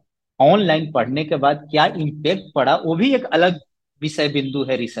बाद, ऑनलाइन पढ़ने के बाद क्या इम्पेक्ट पड़ा, वो भी एक अलग विषय बिंदु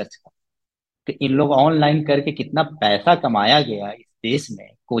है रिसर्च का। कि इन लोग ऑनलाइन करके कितना पैसा कमाया गया इस देश में।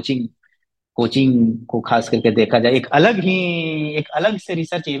 कोचिंग कोचिंग को खास करके देखा जाए, एक अलग से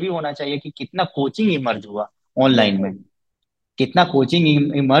रिसर्च ये भी होना चाहिए कि कितना कोचिंग इमर्ज हुआ ऑनलाइन में। बिल्कुल। कितना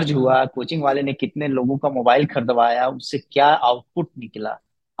कोचिंग इमर्ज हुआ, कोचिंग वाले ने कितने लोगों का मोबाइल खरीदवाया, उससे क्या आउटपुट निकला,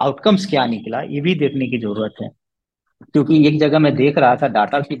 आउटकम्स क्या निकला, ये भी देखने की जरूरत है। क्योंकि एक जगह मैं देख रहा था,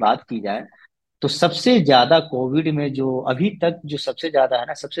 डाटा की बात की जाए तो सबसे ज्यादा कोविड में जो अभी तक जो सबसे ज्यादा है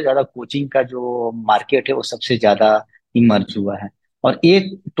ना, सबसे ज्यादा कोचिंग का जो मार्केट है वो सबसे ज्यादा इमर्ज हुआ है। और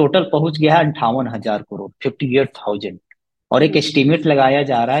एक टोटल पहुंच गया है 58,000 करोड़, 58,000। और एक जी। एस्टिमेट लगाया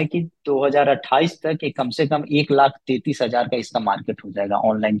जा रहा है कि 2028 तक एक कम से कम 1,33,000 का इसका मार्केट हो जाएगा,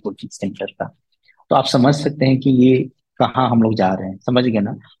 ऑनलाइन कोचिंग सेंटर का। तो आप समझ सकते हैं कि ये कहाँ हम लोग जा रहे हैं, समझ गए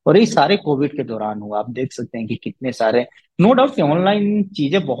ना। और ये सारे कोविड के दौरान हुआ, आप देख सकते हैं कि कितने सारे, नो डाउट कि ऑनलाइन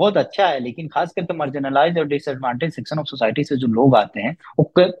चीजें बहुत अच्छा है, लेकिन खास करके मार्जिनलाइज और डिसएडवांटेज सेक्शन ऑफ सोसाइटी से जो लोग आते हैं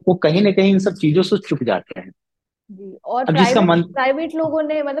वो कहीं ना कहीं इन सब चीजों से चुक जाते हैं। जी। और अब जिसका प्राइवेट मन, प्राइवेट लोगों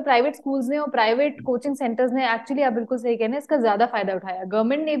ने, मतलब प्राइवेट स्कूल्स ने और प्राइवेट कोचिंग सेंटर्स ने, एक्चुअली आप बिल्कुल सही कह रहे हैं, इसका ज्यादा फायदा उठाया।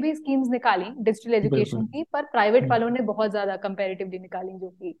 गवर्नमेंट ने भी स्कीम्स निकाली डिजिटल एजुकेशन बिल्कुल, की, पर प्राइवेट वालों ने बहुत ज्यादा कंपैरेटिवली निकाली, जो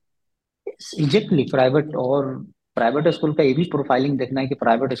कि एग्जैक्टली। प्राइवेट स्कूल का ये भी प्रोफाइलिंग देखना है कि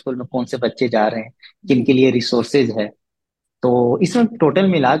प्राइवेट स्कूल में कौन से बच्चे जा रहे हैं, जी। किनके लिए रिसोर्सेज है। तो इसमें टोटल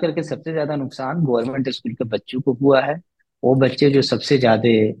मिला करके सबसे ज्यादा नुकसान गवर्नमेंट स्कूल के बच्चों को हुआ है। वो बच्चे जो सबसे ज्यादा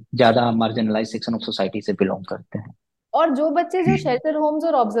ज्यादा मार्जिनलाइज सेक्शन ऑफ सोसाइटी से बिलोंग करते हैं। और जो बच्चे जो शेल्टर होम्स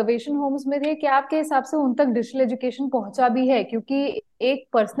और ऑब्जर्वेशन होम्स में थे, क्या आपके हिसाब से उन तक डिजिटल एजुकेशन पहुंचा भी है? क्योंकि एक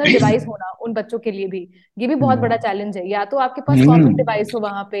पर्सनल डिवाइस होना उन बच्चों के लिए भी, ये भी बहुत बड़ा हम्म, चैलेंज है। या तो आपके पास कॉमन हम्म, डिवाइस हो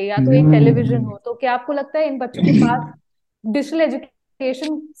वहां पे, या तो एक टेलीविजन हम्म, हो। तो क्या आपको लगता है इन बच्चों के पास डिजिटल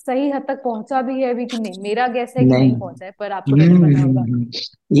एजुकेशन सही हद तक पहुंचा भी है अभी कि नहीं? मेरा गैस है कि नहीं। नहीं पहुंचा है, पर आपको बेटर पता होगा।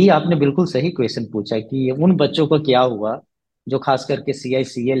 ये आपने बिल्कुल सही क्वेश्चन पूछा कि उन बच्चों को क्या हुआ जो खास करके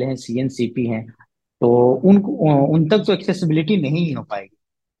CICL हैं, CNCP हैं। तो उन तक तो एक्सेसिबिलिटी नहीं हो पाएगी।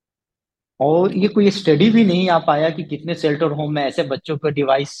 और ये कोई स्टडी भी नहीं आ पाया कि कितने शेल्टर होम में ऐसे बच्चों को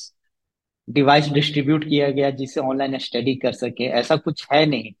डिवाइस डिवाइस डिस्ट्रीब्यूट किया गया जिससे ऑनलाइन स्टडी कर सके, ऐसा कुछ है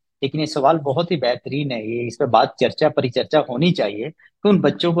नहीं। लेकिन ये सवाल बहुत ही बेहतरीन है, ये इस पर बात चर्चा परिचर्चा होनी चाहिए कि उन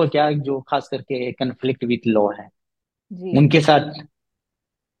बच्चों को क्या, जो खास करके कन्फ्लिक्ट विथ लॉ है जी। उनके साथ।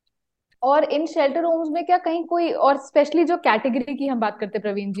 और इन शेल्टर होम्स में क्या कहीं कोई, और स्पेशली जो कैटेगरी की हम बात करते हैं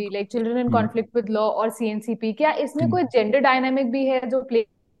Praveen ji, like children in hmm, conflict with law और सीएनसीपी, क्या इसमें हम्म, कोई जेंडर डायनामिक भी है जो प्ले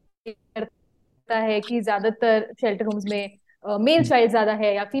करता है कि ज्यादातर शेल्टर होम्स में मेल चाइल्ड ज्यादा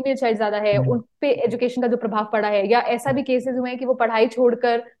है या फीमेल चाइल्ड ज्यादा है, हम्म, उन पे एजुकेशन का जो प्रभाव पड़ा है? या ऐसा भी केसेस हुए हैं कि वो पढ़ाई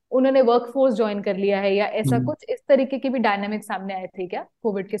छोड़कर उन्होंने वर्कफोर्स ज्वाइन कर लिया है, या ऐसा हम्म। कुछ इस तरीके के भी डायनामिक सामने आए थे क्या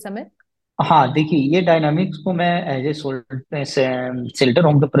कोविड के समय? हाँ, देखिए, ये डायनामिक्स को मैं एज ए शेल्टर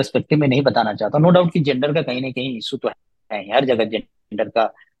होम के परस्पेक्टिव में नहीं बताना चाहता। नो डाउट कि जेंडर का कहीं ना कहीं इशू तो है ही। हर जगह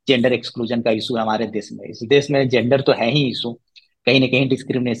जेंडर एक्सक्लूजन का इशू है हमारे देश में। इस देश में जेंडर तो है ही इशू, कहीं ना कहीं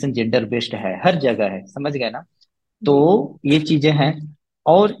डिस्क्रिमिनेशन जेंडर बेस्ड है, हर जगह है, समझ गए ना। तो जी। ये चीजें हैं।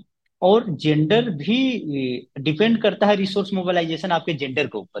 और और जेंडर भी डिपेंड करता है, रिसोर्स मोबिलाइजेशन आपके जेंडर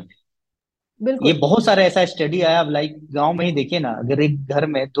के ऊपर। ये बिल्कुल। बहुत सारा ऐसा स्टडी आया, अब लाइक गांव में ही देखिए ना, अगर एक घर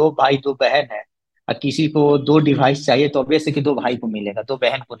में दो भाई दो बहन है और किसी को दो डिवाइस चाहिए तो ऑब्वियस है कि दो भाई को मिलेगा, दो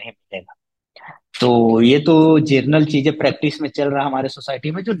बहन को नहीं मिलेगा। तो ये तो जनरल चीजें प्रैक्टिस में चल रहा है हमारे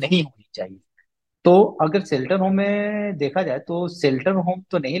सोसाइटी में, जो नहीं होनी चाहिए। तो अगर शेल्टर होम में देखा जाए तो शेल्टर होम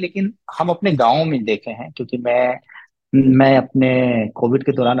तो नहीं, लेकिन हम अपने गाँव में देखे हैं, क्योंकि मैं अपने कोविड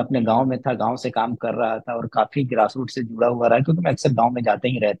के दौरान अपने गांव में था, गांव से काम कर रहा था और काफी ग्रास रूट से जुड़ा हुआ रहा है, क्योंकि मैं अक्सर गांव में जाते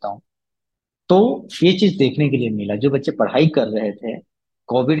ही रहता हूँ। तो ये चीज देखने के लिए मिला, जो बच्चे पढ़ाई कर रहे थे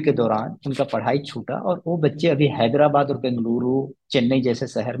कोविड के दौरान उनका पढ़ाई छूटा, और वो बच्चे अभी हैदराबाद और बेंगलुरु, चेन्नई जैसे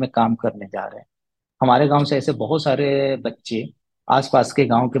शहर में काम करने जा रहे हैं। हमारे गांव से ऐसे बहुत सारे बच्चे, आसपास के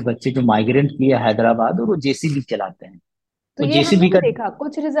गांव के बच्चे जो माइग्रेट किए हैदराबाद, और वो जेसीबी चलाते हैं। तो तो ये हमने जेसीबी भी का देखा,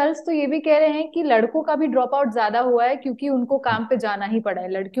 कुछ रिजल्ट्स तो ये भी कह रहे हैं कि लड़कों का भी ड्रॉप आउट ज्यादा हुआ है क्योंकि उनको काम पे जाना ही पड़ा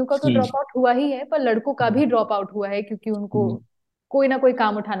है। लड़कियों का तो जी। ड्रॉप आउट हुआ ही है, पर लड़कों का भी ड्रॉप आउट हुआ है क्योंकि उनको हम्म, कोई ना कोई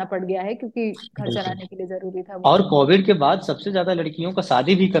काम उठाना पड़ गया है, क्योंकि घर बिल्कुल। चलाने के लिए जरूरी था वो। और कोविड के बाद सबसे ज्यादा लड़कियों का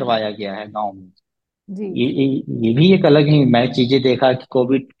शादी भी करवाया गया है गांव में। जी ये ये ये भी एक अलग ही मैं चीजें देखा कि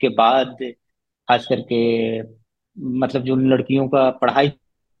कोविड के बाद खास करके, मतलब जो लड़कियों का पढ़ाई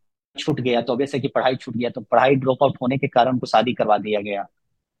छूट गया, तो वैसे कि पढ़ाई छूट गया तो पढ़ाई ड्रॉप आउट होने के कारण उनको शादी करवा दिया गया।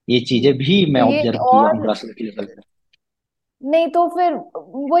 ये जी। चीजें भी तो मैं ये ऑब्जर्व किया हूँ और ग्रासरूट लेवल पे। नहीं तो फिर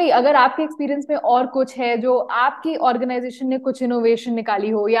वही, अगर आपके एक्सपीरियंस में और कुछ है जो आपकी ऑर्गेनाइजेशन ने कुछ इनोवेशन निकाली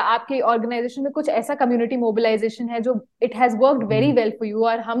हो, या आपके ऑर्गेनाइजेशन में कुछ ऐसा कम्युनिटी मोबिलाइजेशन है जो it has worked very hmm. Well for you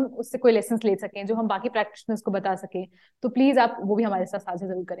और हम उससे कोई लेसन ले सकें, जो हम बाकी प्रैक्टिशनर्स को बता सकें, तो प्लीज आप वो भी हमारे साथ साझा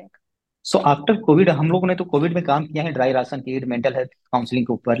जरूर करें। सो आफ्टर कोविड हम लोगों ने तो कोविड में काम किया है dry ration kit, mental health counselling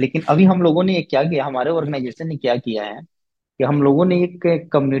के ऊपर, लेकिन अभी हम लोगों ने क्या किया, हमारे ऑर्गेनाइजेशन ने क्या किया है कि हम लोगों ने एक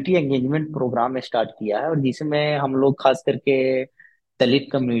कम्युनिटी एंगेजमेंट प्रोग्राम स्टार्ट किया है, और जिसमें हम लोग खास करके दलित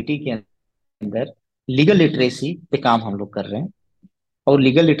कम्युनिटी के अंदर लीगल लिटरेसी पे काम हम लोग कर रहे हैं। और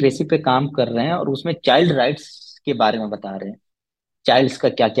लीगल लिटरेसी पे काम कर रहे हैं और उसमें चाइल्ड राइट्स के बारे में बता रहे हैं, चाइल्ड्स का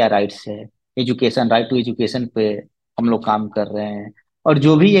क्या क्या राइट्स है, एजुकेशन, राइट टू एजुकेशन पे हम लोग काम कर रहे हैं। और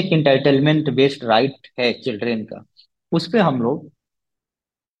जो भी एक इंटाइटलमेंट बेस्ड राइट है चिल्ड्रेन का, उस पे हम लोग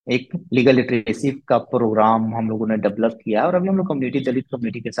एक लीगल लिटरेसी का प्रोग्राम हम लोगों ने डेवलप किया, और अभी हम लोग कम्युनिटी, दलित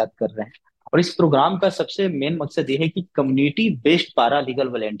कम्युनिटी के साथ कर रहे हैं। और इस प्रोग्राम का सबसे मेन मकसद ये है कि community based paralegal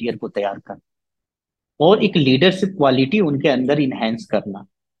volunteer को तैयार करना और एक लीडरशिप क्वालिटी उनके अंदर इनहेंस करना,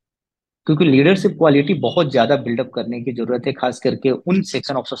 क्योंकि लीडरशिप क्वालिटी बहुत ज्यादा बिल्डअप करने की जरूरत है, खास करके उन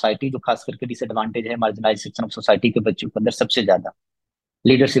सेक्शन ऑफ सोसाइटी जो खास करके डिसएडवांटेज है, मार्जिनाइज सेक्शन ऑफ सोसाइटी के बच्चों के अंदर सबसे ज्यादा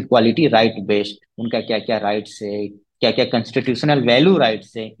लीडरशिप क्वालिटी, राइट बेस्ड, उनका क्या क्या राइट्स है, क्या क्या कॉन्स्टिट्यूशनल वैल्यू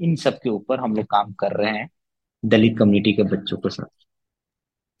राइट्स है, इन सब के ऊपर हम लोग काम कर रहे हैं दलित कम्युनिटी के बच्चों के साथ।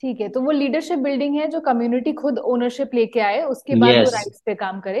 ठीक है, तो वो लीडरशिप बिल्डिंग है जो कम्युनिटी खुद ओनरशिप लेके आए, उसके बाद वो यस। राइट्स पे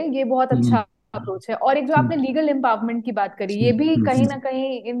काम करे। ये बहुत हम्म। अच्छा अप्रोच है। और एक जो आपने लीगल एम्पावरमेंट की बात करी, ये भी कहीं ना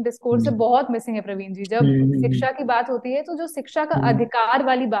कहीं इन डिस्कोर्स से बहुत मिसिंग है प्रवीण जी। जब शिक्षा की बात होती है तो जो शिक्षा का अधिकार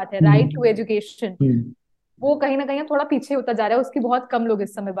वाली बात है, राइट टू एजुकेशन, वो कहीं ना कहीं अब थोड़ा पीछे होता जा रहा है, उसकी बहुत कम लोग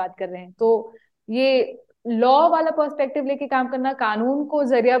इस समय बात कर रहे हैं। तो ये लॉ वाला पर्सपेक्टिव लेके काम करना, कानून को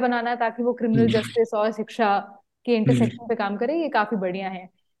जरिया बनाना ताकि वो क्रिमिनल जस्टिस और शिक्षा के इंटरसेक्शन पे काम करे, ये काफी बढ़िया है।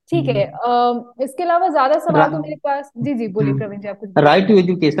 ठीक है, इसके अलावा ज्यादा सवाल तो मेरे पास। जी जी बोलिए प्रवीण जी, आप कुछ बोलिए। राइट टू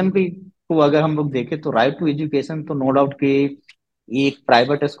एजुकेशन पे को अगर हम लोग देखें तो राइट टू एजुकेशन तो नो डाउट कि एक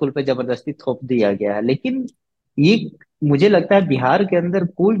प्राइवेट स्कूल पे जबरदस्ती थोप दिया गया है, लेकिन ये मुझे लगता है बिहार के अंदर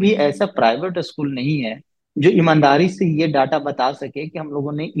कोई भी ऐसा प्राइवेट स्कूल नहीं है जो ईमानदारी से ये डाटा बता सके कि हम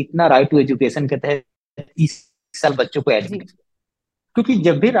लोगों ने इतना राइट टू एजुकेशन के तहत इस साल बच्चों को जी एडमिट। क्योंकि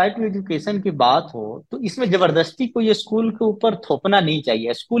जब भी राइट टू एजुकेशन की बात हो तो इसमें जबरदस्ती को ये स्कूल के ऊपर थोपना नहीं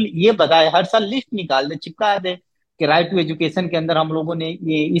चाहिए। स्कूल ये बताए, हर साल लिस्ट निकाल दे, चिपका दे कि राइट टू एजुकेशन के अंदर हम लोगों ने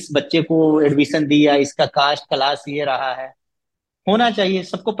ये इस बच्चे को एडमिशन दिया, इसका कास्ट क्लास ये रहा है। होना चाहिए,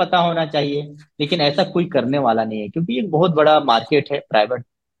 सबको पता होना चाहिए, लेकिन ऐसा कोई करने वाला नहीं है, क्योंकि एक बहुत बड़ा मार्केट है प्राइवेट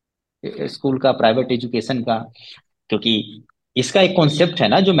स्कूल का, प्राइवेट एजुकेशन का। क्योंकि इसका एक कॉन्सेप्ट है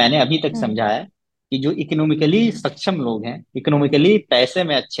ना, जो मैंने अभी तक हम्म समझा है, कि जो इकोनॉमिकली सक्षम लोग हैं, इकोनॉमिकली पैसे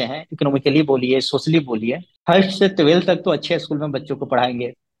में अच्छे हैं, इकोनॉमिकली बोलिए, सोशली बोलिए, फर्स्ट से ट्वेल्थ तक तो अच्छे स्कूल में बच्चों को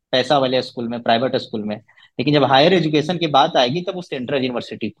पढ़ाएंगे, पैसा वाले स्कूल में, प्राइवेट स्कूल में। लेकिन जब हायर एजुकेशन की बात आएगी तब वो सेंट्रल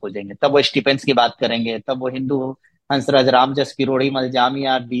यूनिवर्सिटी खोजेंगे, तब वो स्टिपेंड्स की बात करेंगे, तब वो हिंदू, हंसराज रामजस किरोड़ी मल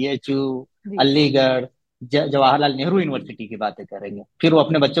जामिया, बीएचयू, जी। अलीगढ़, जवाहरलाल नेहरू यूनिवर्सिटी की बातें करेंगे। फिर वो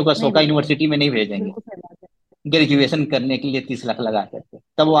अपने बच्चों को नहीं अशोका बिल्कुल, यूनिवर्सिटी में नहीं भेजेंगे बिल्कुल सही बात है। ग्रेजुएशन करने के लिए 30 लाख लगा करके,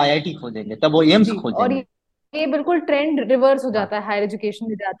 तब वो आईआईटी खोजेंगे, तब वो एम्स जी, और खोजेंगे। ये बिल्कुल ट्रेंड रिवर्स हो हाँ। जाता है हायर एजुकेशन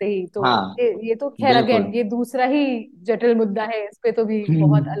में जाते ही। तो हाँ। ये तो खैर बिल्कुल। अगेन ये दूसरा ही जटिल मुद्दा है, इस पे तो भी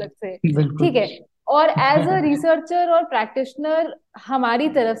बहुत अलग से। बिल्कुल। ठीक है। और एज अ रिसर्चर और प्रैक्टिशनर, हमारी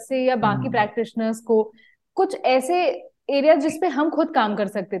तरफ से या बाकी प्रैक्टिशनर्स को कुछ ऐसे एरिया जिस पे हम खुद काम कर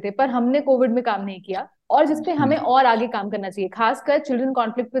सकते थे पर हमने कोविड में काम नहीं किया, और जिस पे हमें और आगे काम करना चाहिए, खासकर चिल्ड्रन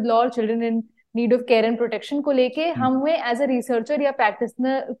कॉन्फ्लिक्ट विद लॉ और children in need of care and protection को लेके, हमें एज अ रिसर्चर या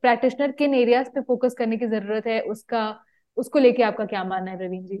प्रैक्टिशनर प्रैक्टिशनर किन एरियाज पे फोकस करने की जरूरत है, उसका उसको लेके आपका क्या मानना है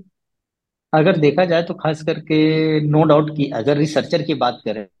प्रवीण जी? अगर देखा जाए तो खास करके नो डाउट कि अगर रिसर्चर की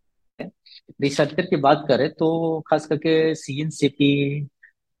बात करें तो खास करके सीएनसीपी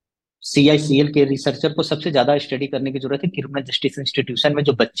सीआईसीएल के रिसर्चर को सबसे ज्यादा स्टडी करने की जरूरत है क्रिमिनल जस्टिस इंस्टीट्यूशन में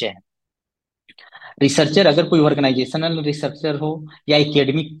जो बच्चे हैं। रिसर्चर अगर कोई ऑर्गेनाइजेशनल रिसर्चर हो या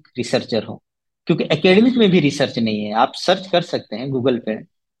एकेडमिक रिसर्चर हो, क्योंकि एकेडमिक में भी रिसर्च नहीं है। आप सर्च कर सकते हैं गूगल पे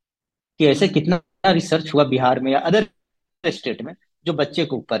कि ऐसे कितना रिसर्च हुआ बिहार में या अदर स्टेट में जो बच्चे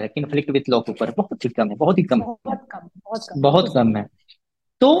के ऊपर है, कन्फ्लिक्ट विथ लॉ के ऊपर है। बहुत ही कम है, बहुत ही कम है, बहुत कम, बहुत कम, बिल्कुल बहुत सही। कम है।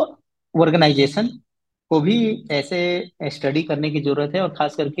 तो ऑर्गेनाइजेशन को भी ऐसे स्टडी करने की जरूरत है, और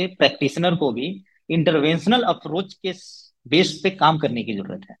खास करके प्रैक्टिशनर को भी इंटरवेंशनल अप्रोच के बेस पे काम करने की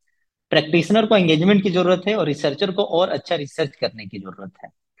जरूरत है। प्रैक्टिशनर को एंगेजमेंट की जरूरत है और रिसर्चर को और अच्छा रिसर्च करने की जरूरत है।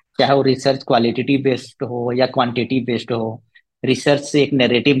 चाहे वो रिसर्च क्वालिटेटिव बेस्ड हो या क्वांटिटी बेस्ड हो, रिसर्च से एक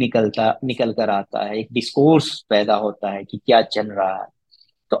नैरेटिव निकल कर आता है, एक डिस्कोर्स पैदा होता है कि क्या चल रहा है।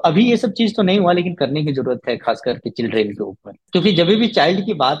 तो अभी ये सब चीज तो नहीं हुआ, लेकिन करने की जरूरत है खास करके चिल्ड्रेन के ऊपर, क्योंकि जब भी चाइल्ड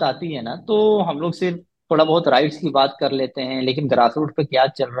की बात आती है ना तो हम लोग सिर्फ थोड़ा बहुत राइट्स की बात कर लेते हैं, लेकिन ग्रास रूट पे क्या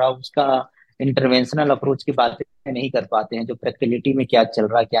चल रहा है उसका इंटरवेंशनल अप्रोच की बातें नहीं कर पाते हैं, जो प्रैक्टिकलिटी में क्या चल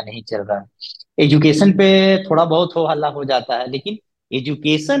रहा है क्या नहीं चल रहा है। एजुकेशन पे थोड़ा बहुत हो हल्ला हो जाता है, लेकिन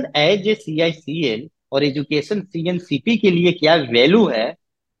एजुकेशन एज ए सीआईसीएल और एजुकेशन सीएनसीपी के लिए क्या वैल्यू है,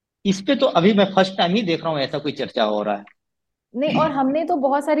 इस पे तो अभी मैं फर्स्ट टाइम ही देख रहा हूँ ऐसा कोई चर्चा हो रहा नहीं, और है। हमने तो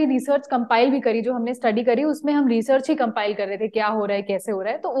बहुत सारी रिसर्च कंपाइल भी करी, जो हमने स्टडी करी उसमें हम रिसर्च ही कंपाइल कर रहे थे, क्या हो रहा है कैसे हो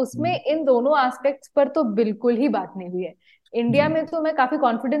रहा है, तो उसमें इन दोनों एस्पेक्ट्स पर तो बिल्कुल ही बात नहीं हुई है। इंडिया में तो मैं काफी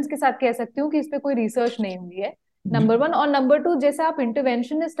कॉन्फिडेंस के साथ कह सकती हूँ कि इस पे कोई रिसर्च नहीं हुई है, नंबर वन। और नंबर टू, जैसे आप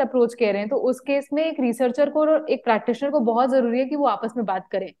इंटरवेंशनिस्ट अप्रोच कह रहे हैं, तो उस केस में एक रिसर्चर को और एक प्रैक्टिशनर को बहुत जरूरी है कि वो आपस में बात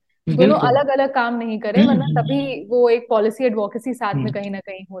करें, दोनों बिल्कुल। अलग अलग काम नहीं करें, हम्म वरना हम्म, तभी वो एक पॉलिसी एडवोकेसी साथ में हम्म। कहीं ना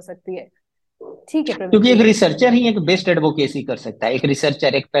कहीं हो सकती है। ठीक है प्रवीण क्योंकि जी। एक रिसर्चर ही एक बेस्ट एडवोकेसी कर सकता है। एक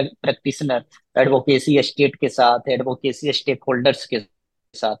रिसर्चर, एक प्रैक्टिशनर एडवोकेसी स्टेट के साथ, एडवोकेसी स्टेक होल्डर्स के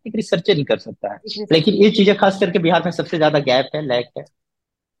साथ एक रिसर्चर ही कर सकता है। एक रिसर्चर। लेकिन ये चीजें खास करके बिहार में सबसे ज्यादा गैप है, लैक है।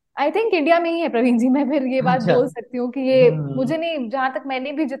 आई थिंक इंडिया में ही है प्रवीण जी, मैं फिर ये बात अच्छा। बोल सकती हूँ कि ये हम्म। मुझे नहीं, जहां तक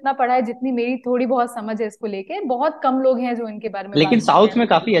मैंने भी जितना पढ़ा है, जितनी मेरी थोड़ी बहुत समझ है इसको लेके, बहुत कम लोग हैं जो इनके बारे में लेकिन बात करते साउथ में हैं।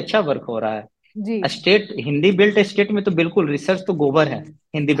 काफी अच्छा वर्क हो रहा जी। है। स्टेट हिंदी बेल्ट स्टेट में तो बिल्कुल रिसर्च तो गोबर है,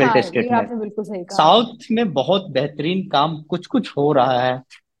 हिंदी बेल्ट हाँ, स्टेट ये में। आपने बिल्कुल सही कहा। साउथ में बहुत बेहतरीन काम कुछ कुछ हो रहा है।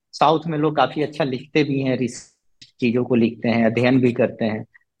 साउथ में लोग काफी अच्छा लिखते भी हैं, चीजों को लिखते हैं, अध्ययन भी करते हैं।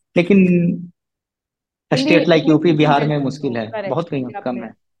 लेकिन Hindi state like English UP speaking Bihar में बेल्ट में तो मुश्किल है, करेक्ट बहुत कहीं ये कम आपने।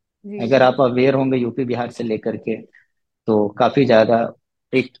 है। जी अगर जी आप अवेयर होंगे यूपी बिहार से लेकर के, तो काफी ज्यादा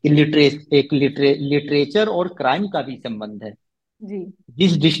लिटरेचर और क्राइम का भी संबंध है। जी।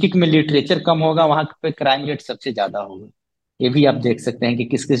 जिस डिस्ट्रिक्ट में लिटरेचर कम होगा वहां पे क्राइम रेट सबसे ज्यादा होगा। ये भी आप देख सकते हैं कि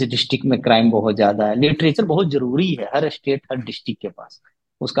किस किस डिस्ट्रिक्ट में क्राइम बहुत ज्यादा है। लिटरेचर बहुत जरूरी है, हर स्टेट हर डिस्ट्रिक्ट के पास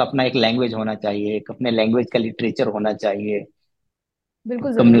उसका अपना एक लैंग्वेज होना चाहिए, एक अपने लैंग्वेज का लिटरेचर होना चाहिए,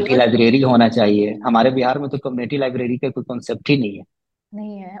 बिल्कुल जरूरी। कम्युनिटी और लाइब्रेरी होना चाहिए। हमारे बिहार में तो कम्युनिटी लाइब्रेरी का कोई कॉन्सेप्ट ही नहीं है।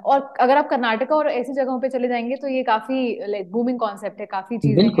 नहीं है, और अगर आप कर्नाटका और ऐसी जगहों पे चले जाएंगे तो ये काफी लाइक बूमिंग कॉन्सेप्ट है, काफी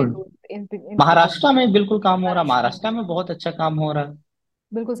चीजें हैं बिल्कुल। जो इन पे हो। महाराष्ट्र में बिल्कुल काम हो रहा, महाराष्ट्र में महाराष्ट्र में बहुत अच्छा काम हो रहा है।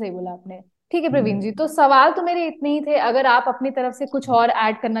 बिल्कुल सही बोला आपने। ठीक है प्रवीण हम्म, जी, तो सवाल तो मेरे इतने ही थे, अगर आप अपनी तरफ से कुछ और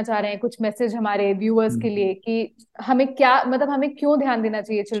ऐड करना चाह रहे हैं, कुछ मैसेज हमारे व्यूअर्स के हम्म, लिए कि हमें क्या, मतलब हमें क्यों ध्यान देना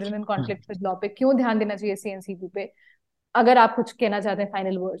चाहिए children in hmm. Conflict with law पे, क्यों ध्यान देना चाहिए सीएनसीपी पे, अगर आप कुछ कहना चाहते हैं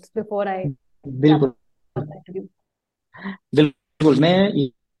final words before I rap बिल्कुल अप द इंटरव्यू। बिल्कुल। मैं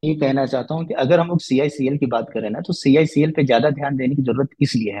ये कहना चाहता हूँ कि अगर हम लोग सीआईसीएल की बात करें ना, तो सीआईसीएल पे ज्यादा ध्यान देने की जरूरत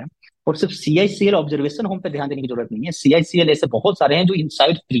इसलिए है, और सिर्फ सीआईसीएल ऑब्जर्वेशन होम पे ध्यान देने की जरूरत नहीं है। सीआईसीएल ऐसे बहुत सारे हैं जो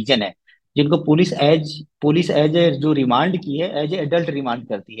इनसाइड प्रिजन है, जिनको पुलिस एज ए जो रिमांड की है, एज ए एडल्ट रिमांड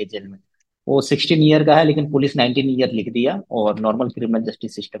करती है जेल में। वो 16 ईयर का है, लेकिन पुलिस 19 ईयर लिख दिया और नॉर्मल क्रिमिनल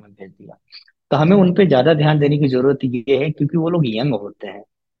जस्टिस सिस्टम में भेज दिया। तो हमें उन पे ज्यादा ध्यान देने की जरूरत ये है, क्योंकि वो लोग यंग होते हैं।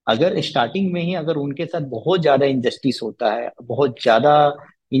 अगर स्टार्टिंग में ही अगर उनके साथ बहुत ज्यादा इनजस्टिस होता है, बहुत ज्यादा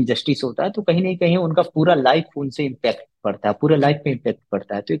इनजस्टिस होता है, तो कहीं ना कहीं उनका पूरा लाइफ उनसे इम्पैक्ट पड़ता है, पूरे लाइफ पे इम्पैक्ट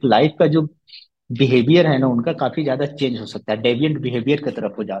पड़ता है। तो एक लाइफ का जो बिहेवियर है ना उनका, काफी ज्यादा चेंज हो सकता है, डेविएंट बिहेवियर की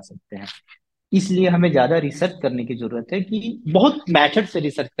तरफ हो जा सकते हैं। इसलिए हमें ज्यादा रिसर्च करने की जरूरत है, कि बहुत मेथड से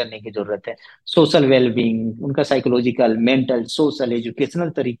रिसर्च करने की जरूरत है। सोशल वेलबींग, उनका साइकोलॉजिकल, मेंटल, सोशल, एजुकेशनल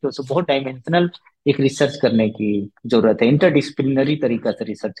तरीकों से बहुत डायमेंशनल एक रिसर्च करने की जरूरत है। इंटरडिसिप्लिनरी तरीका से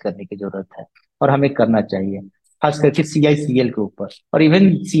रिसर्च करने की जरूरत है, और हमें करना चाहिए, खास करके सीआईसीएल के ऊपर। और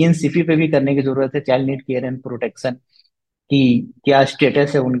इवन सीएनसीपी पे भी करने की जरूरत है, child need care and protection, कि क्या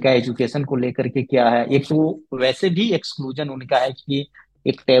स्टेटस है उनका एजुकेशन को लेकर के, क्या है। एक तो वैसे भी एक्सक्लूजन उनका है कि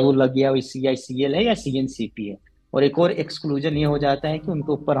एक टैबू लग गया, वो सीआईसीएल है या सीएनसीपी है। और एक और एक्सक्लूजन ये हो जाता है कि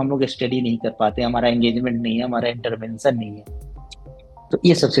उनके ऊपर हम लोग स्टडी नहीं कर पाते, हमारा एंगेजमेंट नहीं है, हमारा इंटरवेंशन नहीं है। तो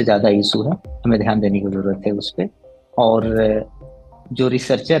ये सबसे ज़्यादा इशू है, हमें ध्यान देने की ज़रूरत है उस पर। और जो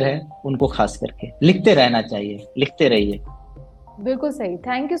रिसर्चर है उनको खास करके लिखते रहना चाहिए, लिखते रहिए। बिल्कुल सही।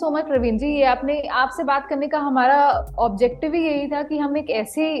 Thank you so much Praveen जी। ये आपसे बात करने का हमारा ऑब्जेक्टिव ही यही था कि हम एक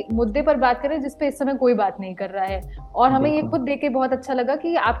ऐसे मुद्दे पर बात करें जिस पे इस समय कोई बात नहीं कर रहा है। और हमें ये खुद देख के बहुत अच्छा लगा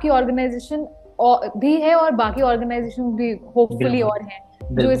कि आपकी ऑर्गेनाइजेशन भी है और बाकी ऑर्गेनाइजेशन भी होपफुली और हैं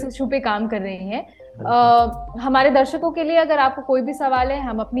जो इस इशू पे काम कर रही हैं। हमारे दर्शकों के लिए अगर आपको कोई भी सवाल है,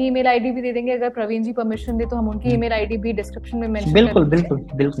 हम अपनी ईमेल आईडी भी दे देंगे, अगर प्रवीण जी परमिशन दे तो हम उनकी ईमेल आईडी भी डिस्क्रिप्शन में मेंशन कर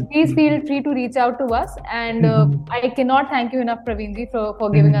देंगे। बिल्कुल। Please feel free to reach out to us, and I cannot thank you enough, Praveen ji, for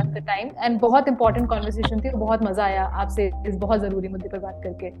giving us the time. And बहुत important conversation थी, बहुत मजा आया आपसे इस बहुत जरूरी मुद्दे पर बात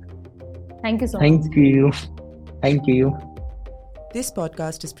करके। Thank you so much. Thank you. This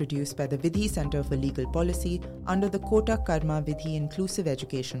podcast is produced by the Vidhi Center for Legal Policy under the Kotak Karma Vidhi Inclusive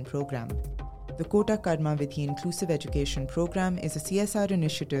Education Program. The Kotak Karma Vidhi Inclusive Education Program is a CSR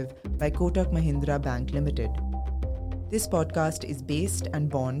initiative by Kotak Mahindra Bank Limited. This podcast is based and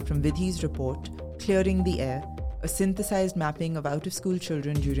born from Vidhi's report, Clearing the Air, a synthesized mapping of out-of-school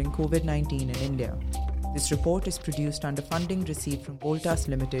children during COVID-19 in India. This report is produced under funding received from Voltas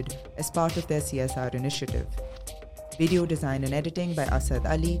Limited as part of their CSR initiative. Video design and editing by Asad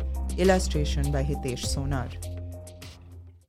Ali, illustration by Hitesh Sonar.